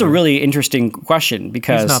shareholder. That's a really interesting question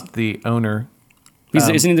because He's not the owner.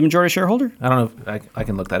 isn't he the majority shareholder? I don't know if I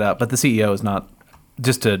can look that up, but the CEO is not.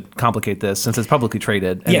 Just to complicate this, since it's publicly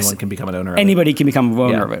traded, anyone can become an owner of it. Anybody can become an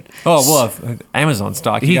owner of it. Oh well, if Amazon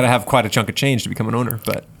stock, you got to have quite a chunk of change to become an owner.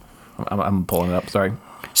 But I'm pulling it up. Sorry.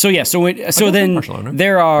 So yeah, so then partial owner.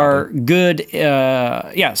 there are good,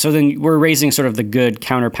 so then we're raising sort of the good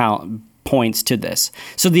counterpoints to this.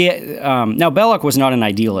 So now Belloc was not an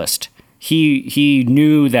idealist. He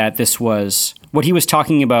knew that this was what he was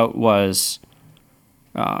talking about was.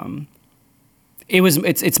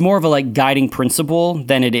 It's more of a like guiding principle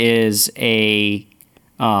than it is a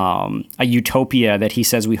utopia that he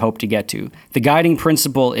says we hope to get to. The guiding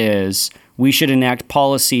principle is we should enact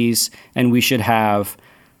policies and we should have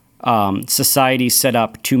society set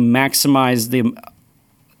up to maximize the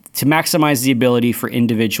ability for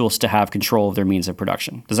individuals to have control of their means of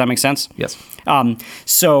production. Does that make sense? Yes.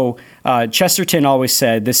 So Chesterton always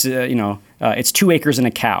said this, it's 2 acres and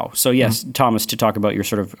a cow. So yes, Thomas, to talk about your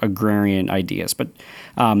sort of agrarian ideas, but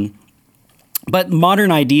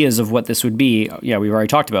modern ideas of what this would be, we've already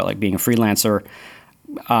talked about, like being a freelancer.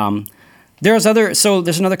 There's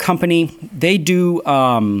another company. They do,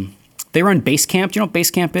 they run Basecamp. Do you know what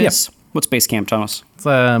Basecamp is? Yeah. What's Basecamp, Thomas? It's,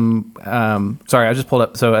 sorry, I just pulled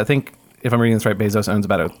up. So I think if I'm reading this right, Bezos owns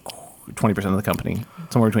about 20% of the company,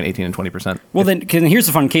 somewhere between 18 and 20%. Well, then here's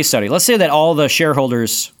a fun case study. Let's say that all the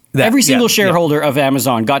shareholders, every single shareholder of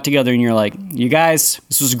Amazon got together and you're like, you guys,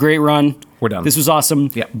 this was a great run. We're done. This was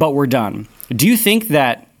awesome, but we're done. Do you think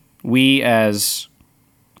that we as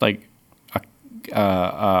like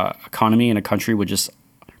a economy and a country would just,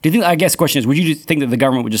 I guess the question is, would you think that the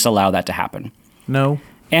government would just allow that to happen? No.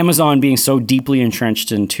 Amazon being so deeply entrenched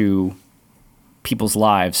into people's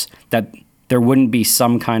lives that there wouldn't be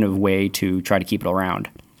some kind of way to try to keep it around.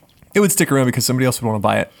 It would stick around because somebody else would want to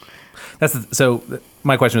buy it. So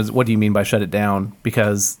my question is, what do you mean by shut it down?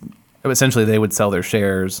 Because essentially they would sell their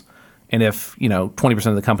shares, and if 20%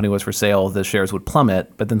 of the company was for sale, the shares would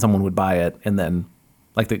plummet, but then someone would buy it, and then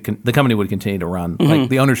like the company would continue to run. Like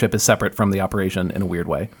the ownership is separate from the operation in a weird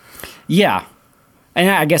way. Yeah. And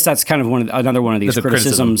I guess that's kind of another one of these That's a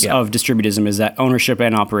criticism, criticisms yeah. of distributism is that ownership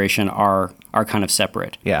and operation are kind of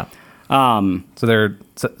separate. Yeah. So there are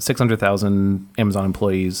 600,000 Amazon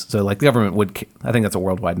employees. So like the government would, I think that's a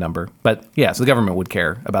worldwide number. But yeah, so the government would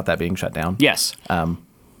care about that being shut down. Yes.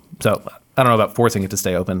 So I don't know about forcing it to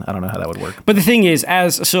stay open. I don't know how that would work. But the thing is,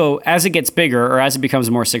 as it gets bigger or as it becomes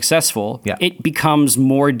more successful, Yeah. it becomes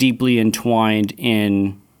more deeply entwined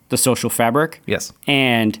in the social fabric. Yes.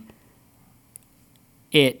 And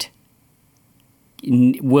it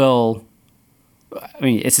will, I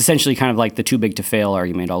mean, it's essentially kind of like the too big to fail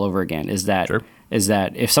argument all over again, is that Sure.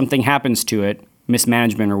 if something happens to it,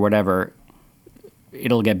 mismanagement or whatever,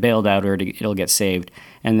 it'll get bailed out or it'll get saved.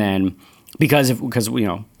 And then because if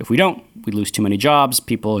we don't, we lose too many jobs.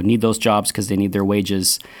 People need those jobs because they need their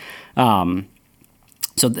wages. So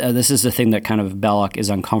this is the thing that kind of Belloc is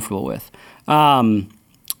uncomfortable with.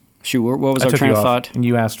 Shoot, what was I our took train you of off, thought? and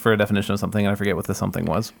you asked for a definition of something, and I forget what the something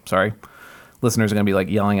was. Sorry. Listeners are going to be like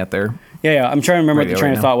yelling at their... Yeah, I'm trying to remember what the Radio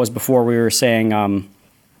train right of now. thought was before we were saying. The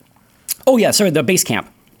Basecamp.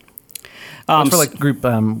 It's for like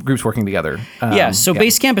groups working together. So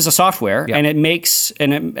Basecamp is a software, Yeah. and it makes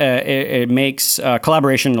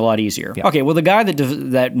collaboration a lot easier. Yeah. Okay, well, the guy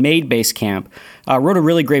that made Basecamp wrote a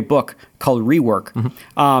really great book called Rework,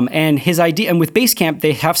 Mm-hmm. and his idea. And with Basecamp,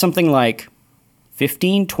 they have something like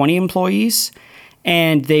 15, 20 employees,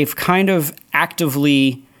 and they've kind of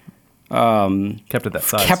actively kept it that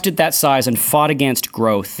size. kept it that size and fought against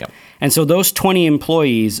growth. Yep. And so those 20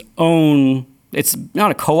 employees own, it's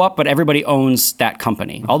not a co-op, but everybody owns that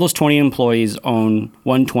company. All those 20 employees own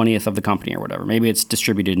 1/20th of the company or whatever. Maybe it's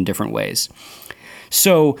distributed in different ways.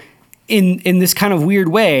 So in this kind of weird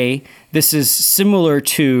way, this is similar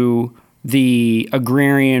to the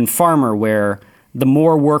agrarian farmer where the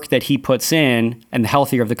more work that he puts in and the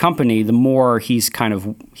healthier of the company, the more he's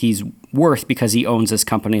worth because he owns this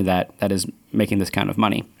company that is making this kind of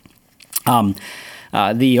money.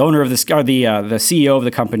 The owner of this, or the CEO of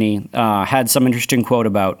the company, had some interesting quote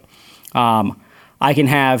about, I can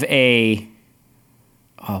have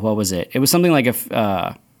what was it? It was something like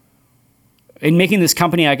in making this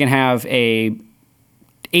company, I can have a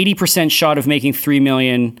 80% shot of making 3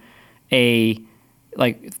 million, a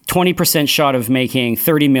 20% shot of making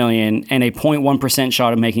 30 million, and a 0.1%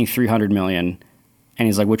 shot of making 300 million. And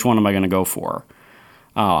he's like, which one am I going to go for?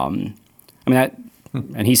 And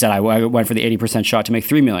he said, I went for the 80% shot to make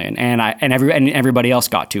 3 million, and everybody else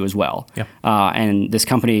got to as well. Yeah. And this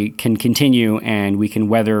company can continue, and we can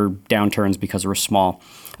weather downturns because we're small.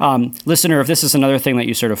 Listener, if this is another thing that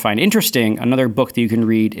you sort of find interesting, another book that you can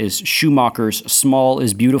read is Schumacher's Small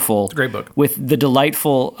is Beautiful. It's a great book. With the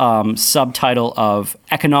delightful subtitle of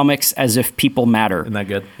Economics as if People Matter. Isn't that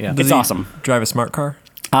good? Yeah. It's awesome. Drive a smart car?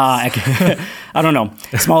 I don't know.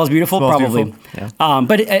 Small is beautiful, Small is probably. beautiful. Yeah.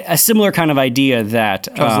 But a similar kind of idea that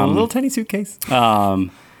Drives a little tiny suitcase.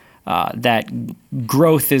 that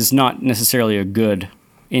growth is not necessarily a good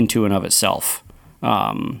into and of itself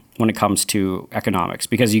when it comes to economics,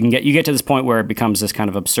 because you get to this point where it becomes this kind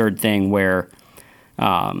of absurd thing where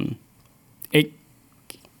it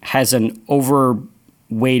has an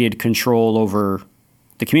overweighted control over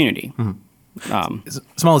the community.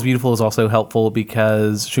 Small is Beautiful is also helpful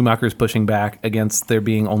because Schumacher is pushing back against there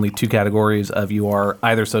being only two categories of you are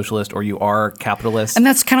either socialist or you are capitalist. And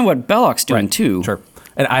that's kind of what Belloc's doing too. Sure.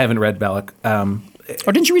 And I haven't read Belloc.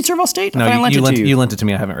 Or didn't you read Serval State? No, I thought I lent it to you. you lent it to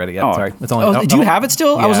me. I haven't read it yet. Sorry. It's only, do you have it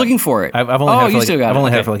still? I was Yeah. looking for it. I've only had it for you still got it. I've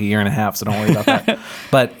only had Okay. it for like a year and a half, so don't worry about that.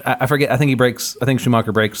 But I forget. I think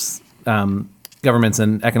Schumacher breaks governments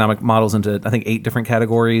and economic models into 8 different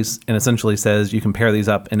categories, and essentially says you can pair these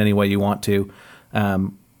up in any way you want to.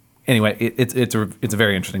 Anyway, it's a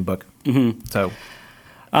very interesting book. Mm-hmm. So.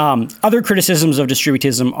 Other criticisms of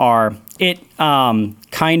distributism are it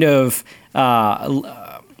kind of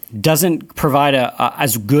doesn't provide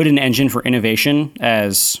as good an engine for innovation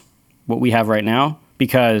as what we have right now,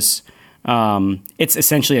 because it's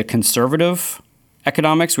essentially a conservative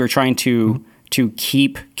economics. We're trying to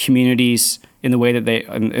keep communities in the way that they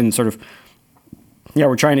and sort of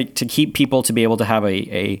we're trying to keep people to be able to have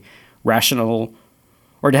a rational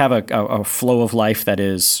or to have a flow of life that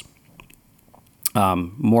is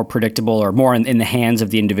more predictable or more in the hands of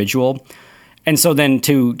the individual. And so then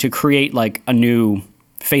to create like a new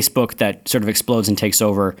Facebook that sort of explodes and takes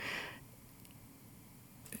over,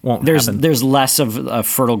 there's less of a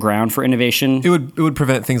fertile ground for innovation. It would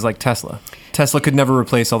prevent things like Tesla. Tesla could never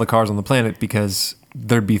replace all the cars on the planet because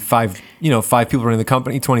there'd be 5 people running the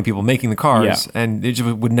company, 20 people making the cars, and it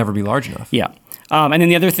just would never be large enough. Yeah. And then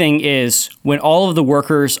the other thing is when all of the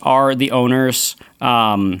workers are the owners,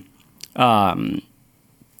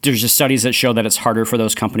 there's just studies that show that it's harder for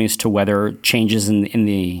those companies to weather changes in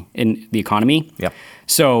the economy. Yep.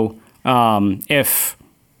 So if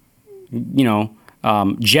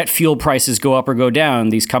jet fuel prices go up or go down,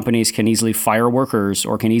 these companies can easily fire workers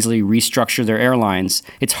or can easily restructure their airlines.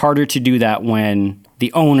 It's harder to do that when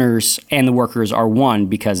the owners and the workers are one,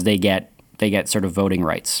 because they get sort of voting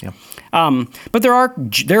rights. Yep. But there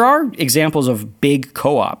are examples of big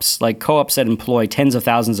co-ops, like co-ops that employ tens of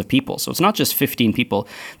thousands of people. So it's not just 15 people.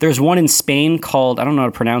 There's one in Spain called, I don't know how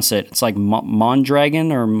to pronounce it. It's like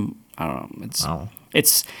Mondragon, or I don't know.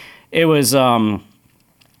 It's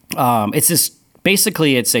this,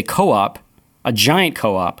 basically it's a co-op, a giant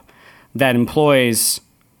co-op that employs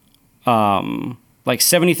like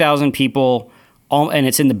 70,000 people. And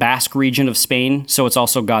it's in the Basque region of Spain, so it's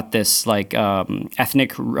also got this like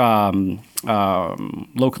ethnic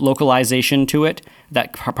localization to it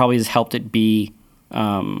that probably has helped it be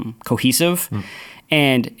cohesive.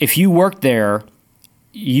 And if you work there,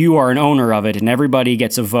 you are an owner of it, and everybody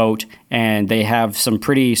gets a vote, and they have some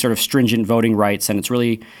pretty sort of stringent voting rights. And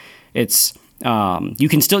you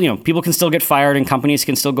can still, people can still get fired and companies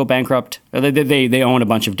can still go bankrupt. They own a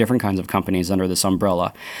bunch of different kinds of companies under this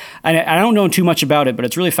umbrella. And I don't know too much about it, but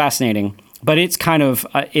it's really fascinating. But it's kind of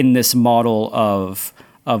in this model of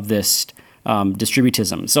this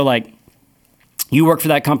distributism. So like, you work for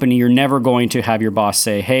that company, you're never going to have your boss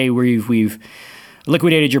say, hey, we've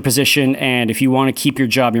liquidated your position, and if you want to keep your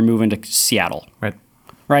job, you're moving to Seattle.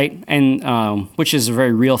 Right? And which is a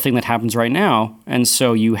very real thing that happens right now. And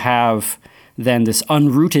so you have then this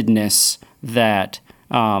unrootedness that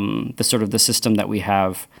the system that we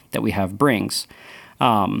have brings.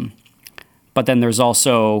 But then there's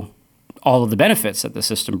also all of the benefits that the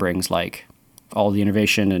system brings, like all the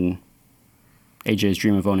innovation and AJ's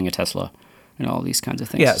dream of owning a Tesla and all these kinds of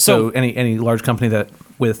things. Yeah. So any large company that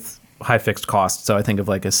with high fixed costs. So I think of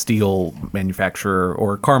like a steel manufacturer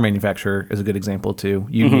or car manufacturer is a good example too.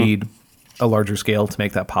 You need a larger scale to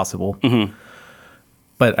make that possible.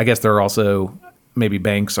 But I guess there are also, maybe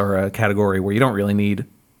banks are a category where you don't really need,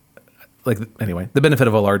 anyway, the benefit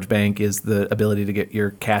of a large bank is the ability to get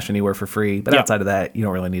your cash anywhere for free. But outside of that, you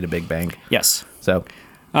don't really need a big bank. Yes. So.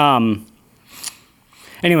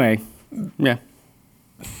 Anyway, yeah.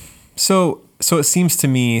 So it seems to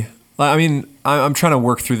me, I mean, I'm trying to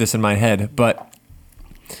work through this in my head, but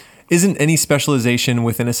isn't any specialization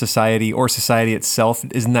within a society or society itself,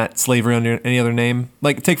 isn't that slavery under any other name?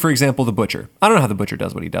 Like, take, for example, the butcher. I don't know how the butcher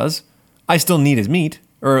does what he does. I still need his meat,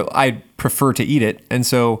 or I prefer to eat it. And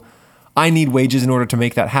so I need wages in order to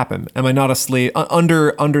make that happen. Am I not a slave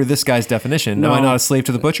under this guy's definition? No. Am I not a slave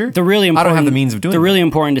to the butcher? The really important, I don't have the means of doing the that. really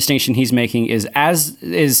important distinction he's making is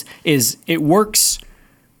it works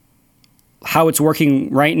how it's working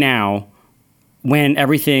right now when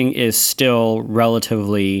everything is still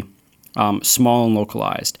relatively small and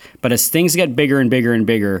localized. But as things get bigger and bigger and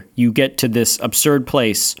bigger, you get to this absurd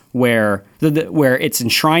place where it's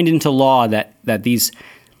enshrined into law that these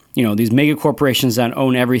mega corporations that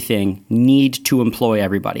own everything need to employ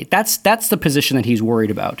everybody. That's the position that he's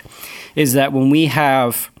worried about, is that when we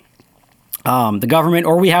have the government,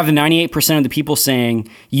 or we have the 98% of the people saying,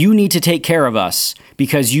 you need to take care of us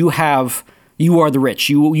because you are the rich,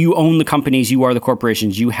 you own the companies, you are the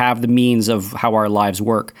corporations, you have the means of how our lives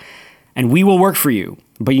work. And we will work for you,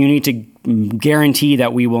 but you need to guarantee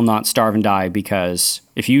that we will not starve and die, because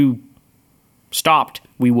if you stopped,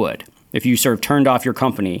 we would. If you sort of turned off your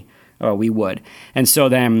company, we would. And so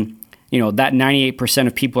then, that 98%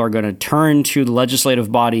 of people are going to turn to the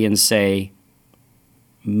legislative body and say,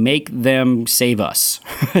 make them save us,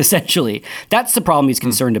 essentially. That's the problem he's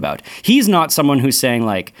concerned about. He's not someone who's saying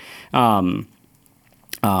like,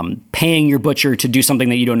 paying your butcher to do something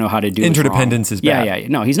that you don't know how to do. Interdependence is bad. Yeah.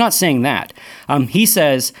 No, he's not saying that. He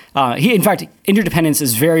says, in fact, interdependence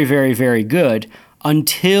is very, very, very good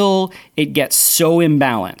until it gets so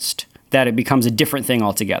imbalanced that it becomes a different thing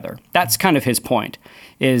altogether. That's kind of his point,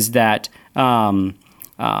 is that, so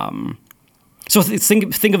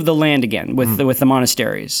think of the land again with the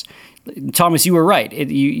monasteries. Thomas, you were right.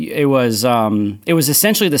 It was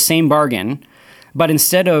essentially the same bargain, but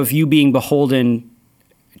instead of you being beholden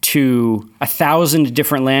to 1,000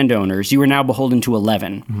 different landowners, you are now beholden to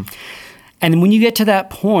 11. And when you get to that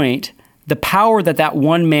point, the power that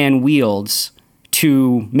one man wields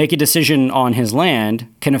to make a decision on his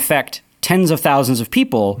land can affect tens of thousands of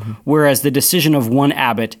people, whereas the decision of one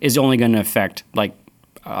abbot is only going to affect like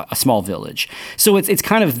a small village. So it's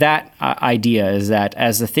kind of that idea, is that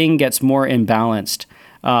as the thing gets more imbalanced,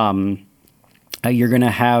 you're going to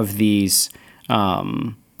have these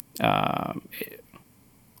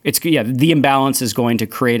the imbalance is going to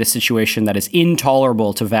create a situation that is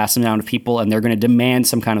intolerable to vast amount of people, and they're going to demand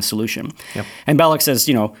some kind of solution. Yep. And Belloc says,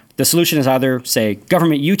 the solution is either say,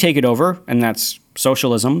 government, you take it over, and that's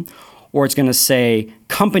socialism, or it's going to say,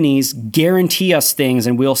 companies guarantee us things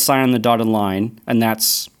and we'll sign on the dotted line, and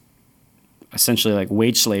that's essentially like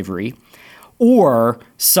wage slavery, or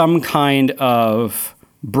some kind of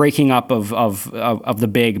breaking up of the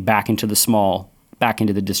big back into the small, back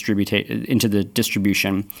into the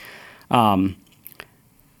distribution. And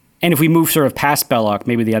if we move sort of past Belloc,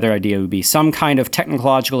 maybe the other idea would be some kind of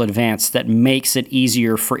technological advance that makes it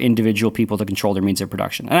easier for individual people to control their means of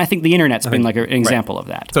production. And I think the internet's been like an example of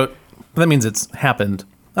that. So that means it's happened.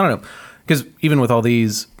 I don't know. Because even with all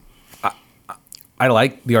these, I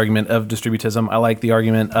like the argument of distributism. I like the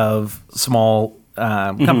argument of small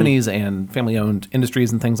companies and family-owned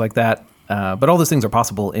industries and things like that. But all those things are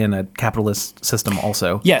possible in a capitalist system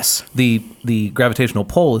also. Yes. The gravitational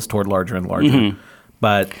pull is toward larger and larger.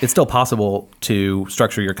 But it's still possible to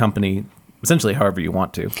structure your company essentially however you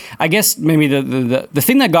want to. I guess maybe the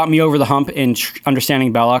thing that got me over the hump in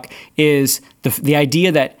understanding Belloc is the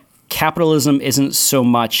idea that capitalism isn't so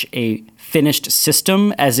much a finished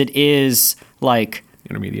system as it is like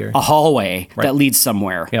intermediary, a hallway that leads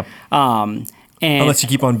somewhere. Yep. And unless you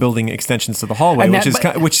keep on building extensions to the hallway,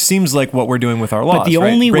 which seems like what we're doing with our laws, but the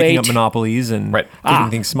only breaking way up monopolies and keeping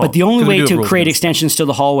things small. But the only way to create extensions to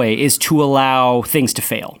the hallway is to allow things to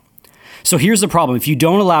fail. So here's the problem: if you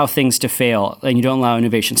don't allow things to fail and you don't allow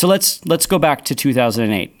innovation, so let's go back to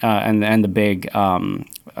 2008 and the big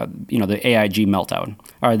the AIG meltdown,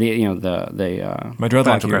 or my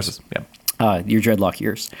dreadlock crisis. Yeah. Your dreadlock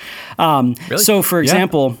years. Really? So, for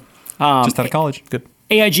example, just out of college. Good.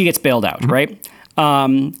 AIG gets bailed out, right?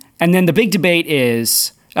 And then the big debate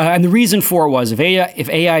is, and the reason for it was, if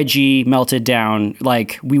AIG melted down,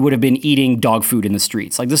 like, we would have been eating dog food in the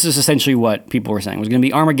streets. Like, this is essentially what people were saying. It was going to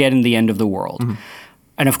be Armageddon, the end of the world.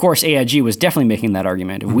 And of course, AIG was definitely making that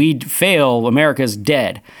argument. If we fail, America's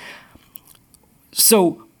dead.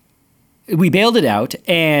 So we bailed it out,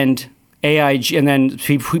 and AIG, and then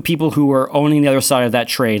people who were owning the other side of that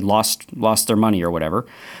trade lost their money or whatever.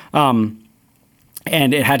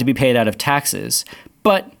 And it had to be paid out of taxes.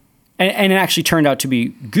 But and it actually turned out to be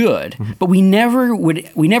good. But we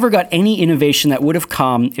never got any innovation that would have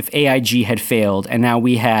come if AIG had failed, and now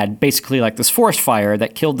we had basically like this forest fire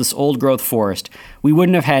that killed this old growth forest. We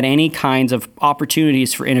wouldn't have had any kinds of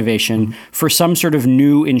opportunities for innovation for some sort of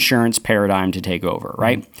new insurance paradigm to take over,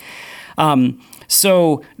 right?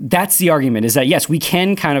 So that's the argument, is that yes, we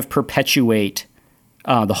can kind of perpetuate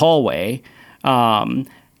the hallway, and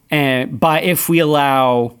if we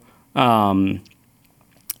allow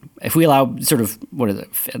sort of, what is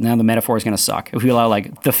it? Now the metaphor is going to suck. If we allow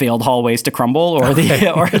like the failed hallways to crumble, or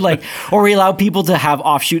or we allow people to have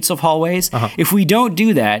offshoots of hallways. If we don't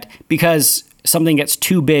do that because something gets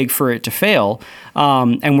too big for it to fail,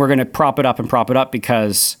 and we're going to prop it up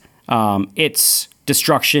because its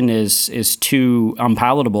destruction is too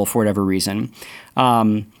unpalatable for whatever reason,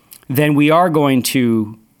 then we are going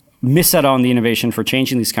to miss out on the innovation for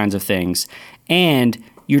changing these kinds of things. And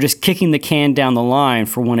you're just kicking the can down the line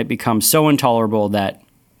for when it becomes so intolerable that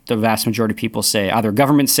the vast majority of people say either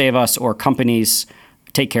government save us or companies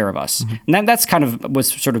take care of us. And that's kind of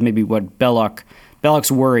was sort of maybe what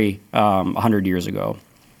Belloc's worry 100 years ago.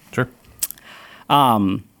 Sure.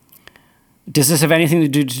 Does this have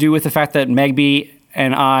anything to do with the fact that Megby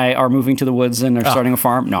and I are moving to the woods and are starting a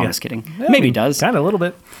farm? No, I'm just kidding. Yeah, Maybe it does. Kind of a little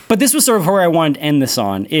bit. But this was sort of where I wanted to end this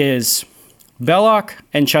on, is Belloc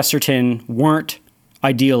and Chesterton weren't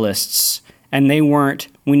idealists, and they weren't,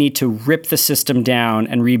 we need to rip the system down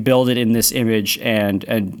and rebuild it in this image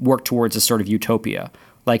and work towards a sort of utopia,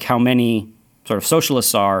 like how many sort of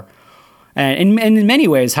socialists are, and in many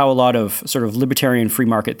ways how a lot of sort of libertarian free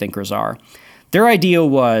market thinkers are. Their idea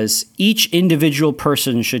was each individual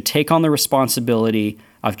person should take on the responsibility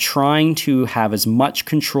of trying to have as much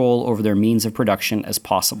control over their means of production as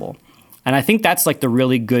possible. And I think that's like the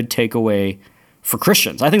really good takeaway for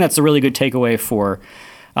Christians. I think that's a really good takeaway for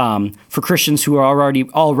Christians who are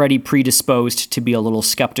already predisposed to be a little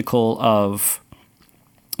skeptical of,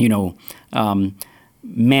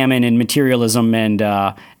 mammon and materialism and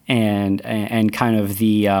kind of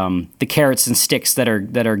the carrots and sticks that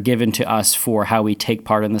are given to us for how we take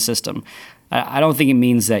part in the system. I don't think it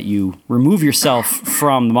means that you remove yourself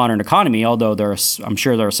from the modern economy, although I'm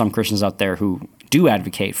sure there are some Christians out there who do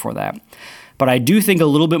advocate for that. But I do think a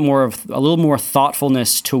little more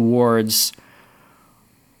thoughtfulness towards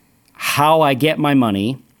how I get my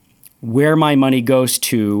money, where my money goes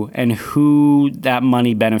to, and who that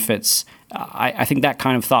money benefits, I think that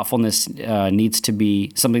kind of thoughtfulness needs to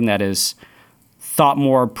be something that is thought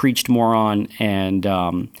more, preached more on, and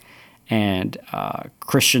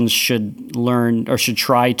Christians should learn or should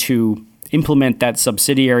try to implement that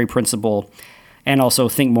subsidiary principle, and also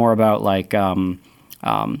think more about like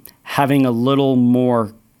having a little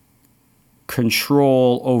more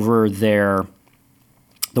control over their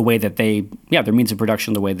means of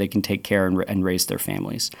production, the way they can take care and raise their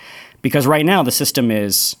families. Because right now the system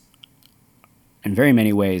is, in very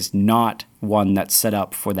many ways, not one that's set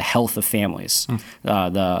up for the health of families.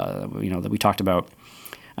 That we talked about.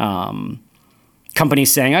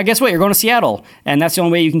 Companies saying, "I guess what, you're going to Seattle, and that's the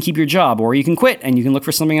only way you can keep your job, or you can quit and you can look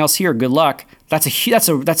for something else here. Good luck." That's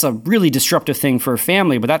a really disruptive thing for a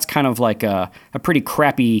family, but that's kind of like a pretty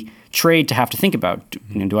crappy trade to have to think about.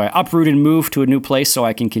 Do I uproot and move to a new place so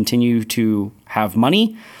I can continue to have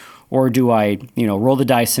money, or do I roll the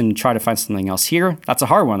dice and try to find something else here? That's a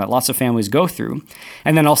hard one that lots of families go through.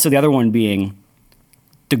 And then also the other one being,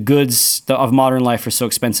 the goods of modern life are so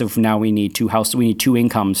expensive. Now we need two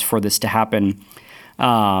incomes for this to happen.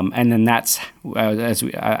 And then that's,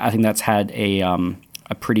 I think that's had a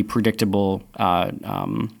pretty predictable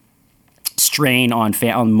strain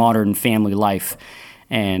on modern family life,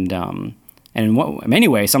 and in many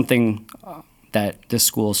ways something that this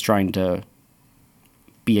school is trying to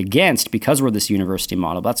be against because we're this university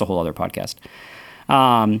model. But that's a whole other podcast.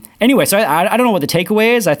 Anyway, so I don't know what the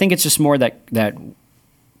takeaway is. I think it's just more that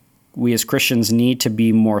we as Christians need to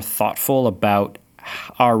be more thoughtful about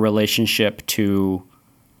our relationship to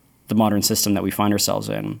the modern system that we find ourselves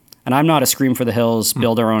in. And I'm not a scream for the hills,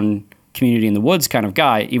 build our own community in the woods kind of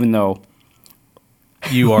guy, even though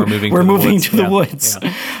you are moving. We're moving to the woods.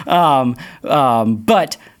 Yeah.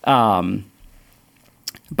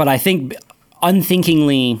 But I think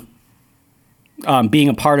unthinkingly being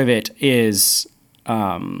a part of it is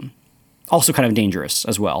also kind of dangerous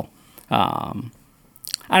as well. I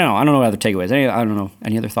don't know what other takeaways. I don't know.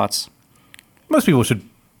 Any other thoughts? Most people should.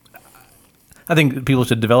 I think people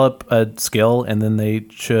should develop a skill, and then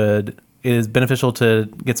it is beneficial to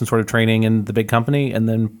get some sort of training in the big company, and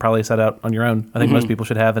then probably set out on your own. I think most people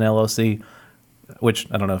should have an LLC, which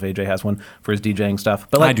I don't know if AJ has one for his DJing stuff.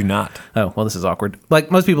 But I do not. Oh, well, this is awkward.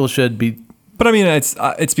 Like, most people should be. But I mean, it's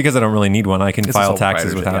because I don't really need one. I can file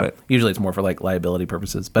taxes without it. Usually, it's more for like liability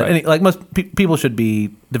purposes. But most people should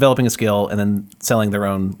be developing a skill and then selling their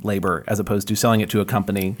own labor, as opposed to selling it to a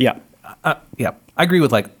company. Yeah. Yeah. I agree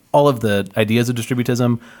with like all of the ideas of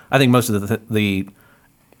distributism. I think most of the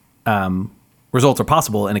results are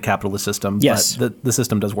possible in a capitalist system. Yes. But the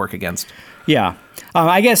system does work against. Yeah.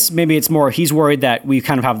 I guess maybe it's more he's worried that we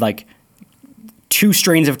kind of have like two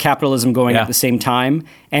strains of capitalism going at the same time.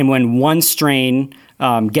 And when one strain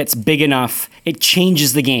gets big enough, it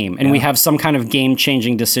changes the game. And we have some kind of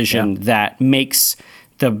game-changing decision that makes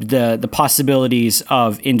the possibilities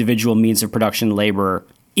of individual means of production labor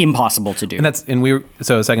impossible to do.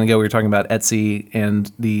 So a second ago we were talking about Etsy and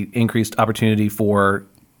the increased opportunity for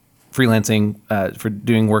freelancing, for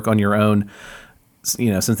doing work on your own,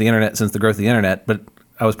 since the growth of the internet. But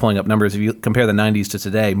I was pulling up numbers. If you compare the 90s to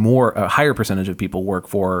today, a higher percentage of people work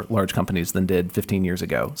for large companies than did 15 years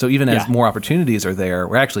ago. So even as more opportunities are there,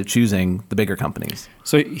 we're actually choosing the bigger companies.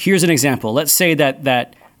 So here's an example. Let's say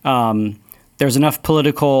that there's enough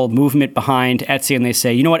political movement behind Etsy, and they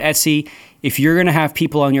say, you know what, Etsy, if you're going to have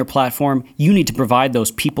people on your platform, you need to provide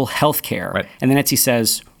those people health care. Right. And then Etsy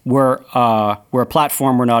says, we're a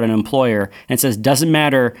platform, we're not an employer. And it says, doesn't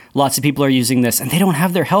matter, lots of people are using this, and they don't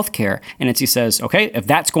have their health care. And Etsy says, okay, if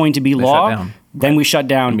that's going to be law, then we shut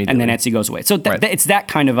down, and then Etsy goes away. So it's that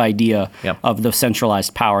kind of idea of the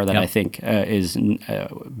centralized power that I think is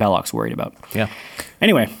Belloc's worried about. Yeah.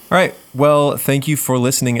 Anyway. All right. Well, thank you for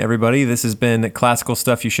listening, everybody. This has been Classical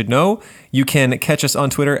Stuff You Should Know. You can catch us on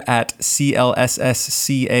Twitter at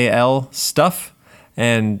CLSSCAL Stuff.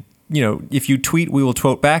 And, if you tweet, we will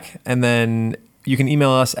tweet back. And then you can email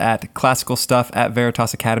us at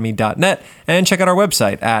classicalstuff@veritasacademy.net and check out our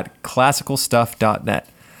website at classicalstuff.net.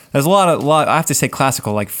 There's a lot. I have to say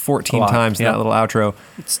classical like 14 times in that little outro.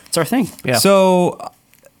 It's our thing. Yeah. So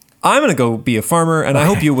I'm going to go be a farmer, and I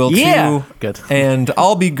hope you will too. Good. And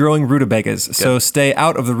I'll be growing rutabagas. So stay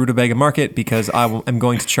out of the rutabaga market because I am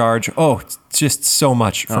going to charge, just so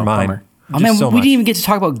much for mine. Bummer. Oh man, we didn't even get to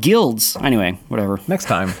talk about guilds. Anyway, whatever. Next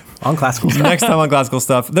time on Classical Stuff. Next time on Classical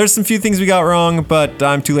Stuff. There's some few things we got wrong, but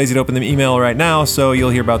I'm too lazy to open the email right now, so you'll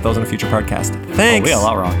hear about those in a future podcast. Thanks. We got a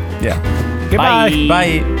lot wrong. Yeah. Goodbye.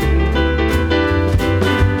 Bye.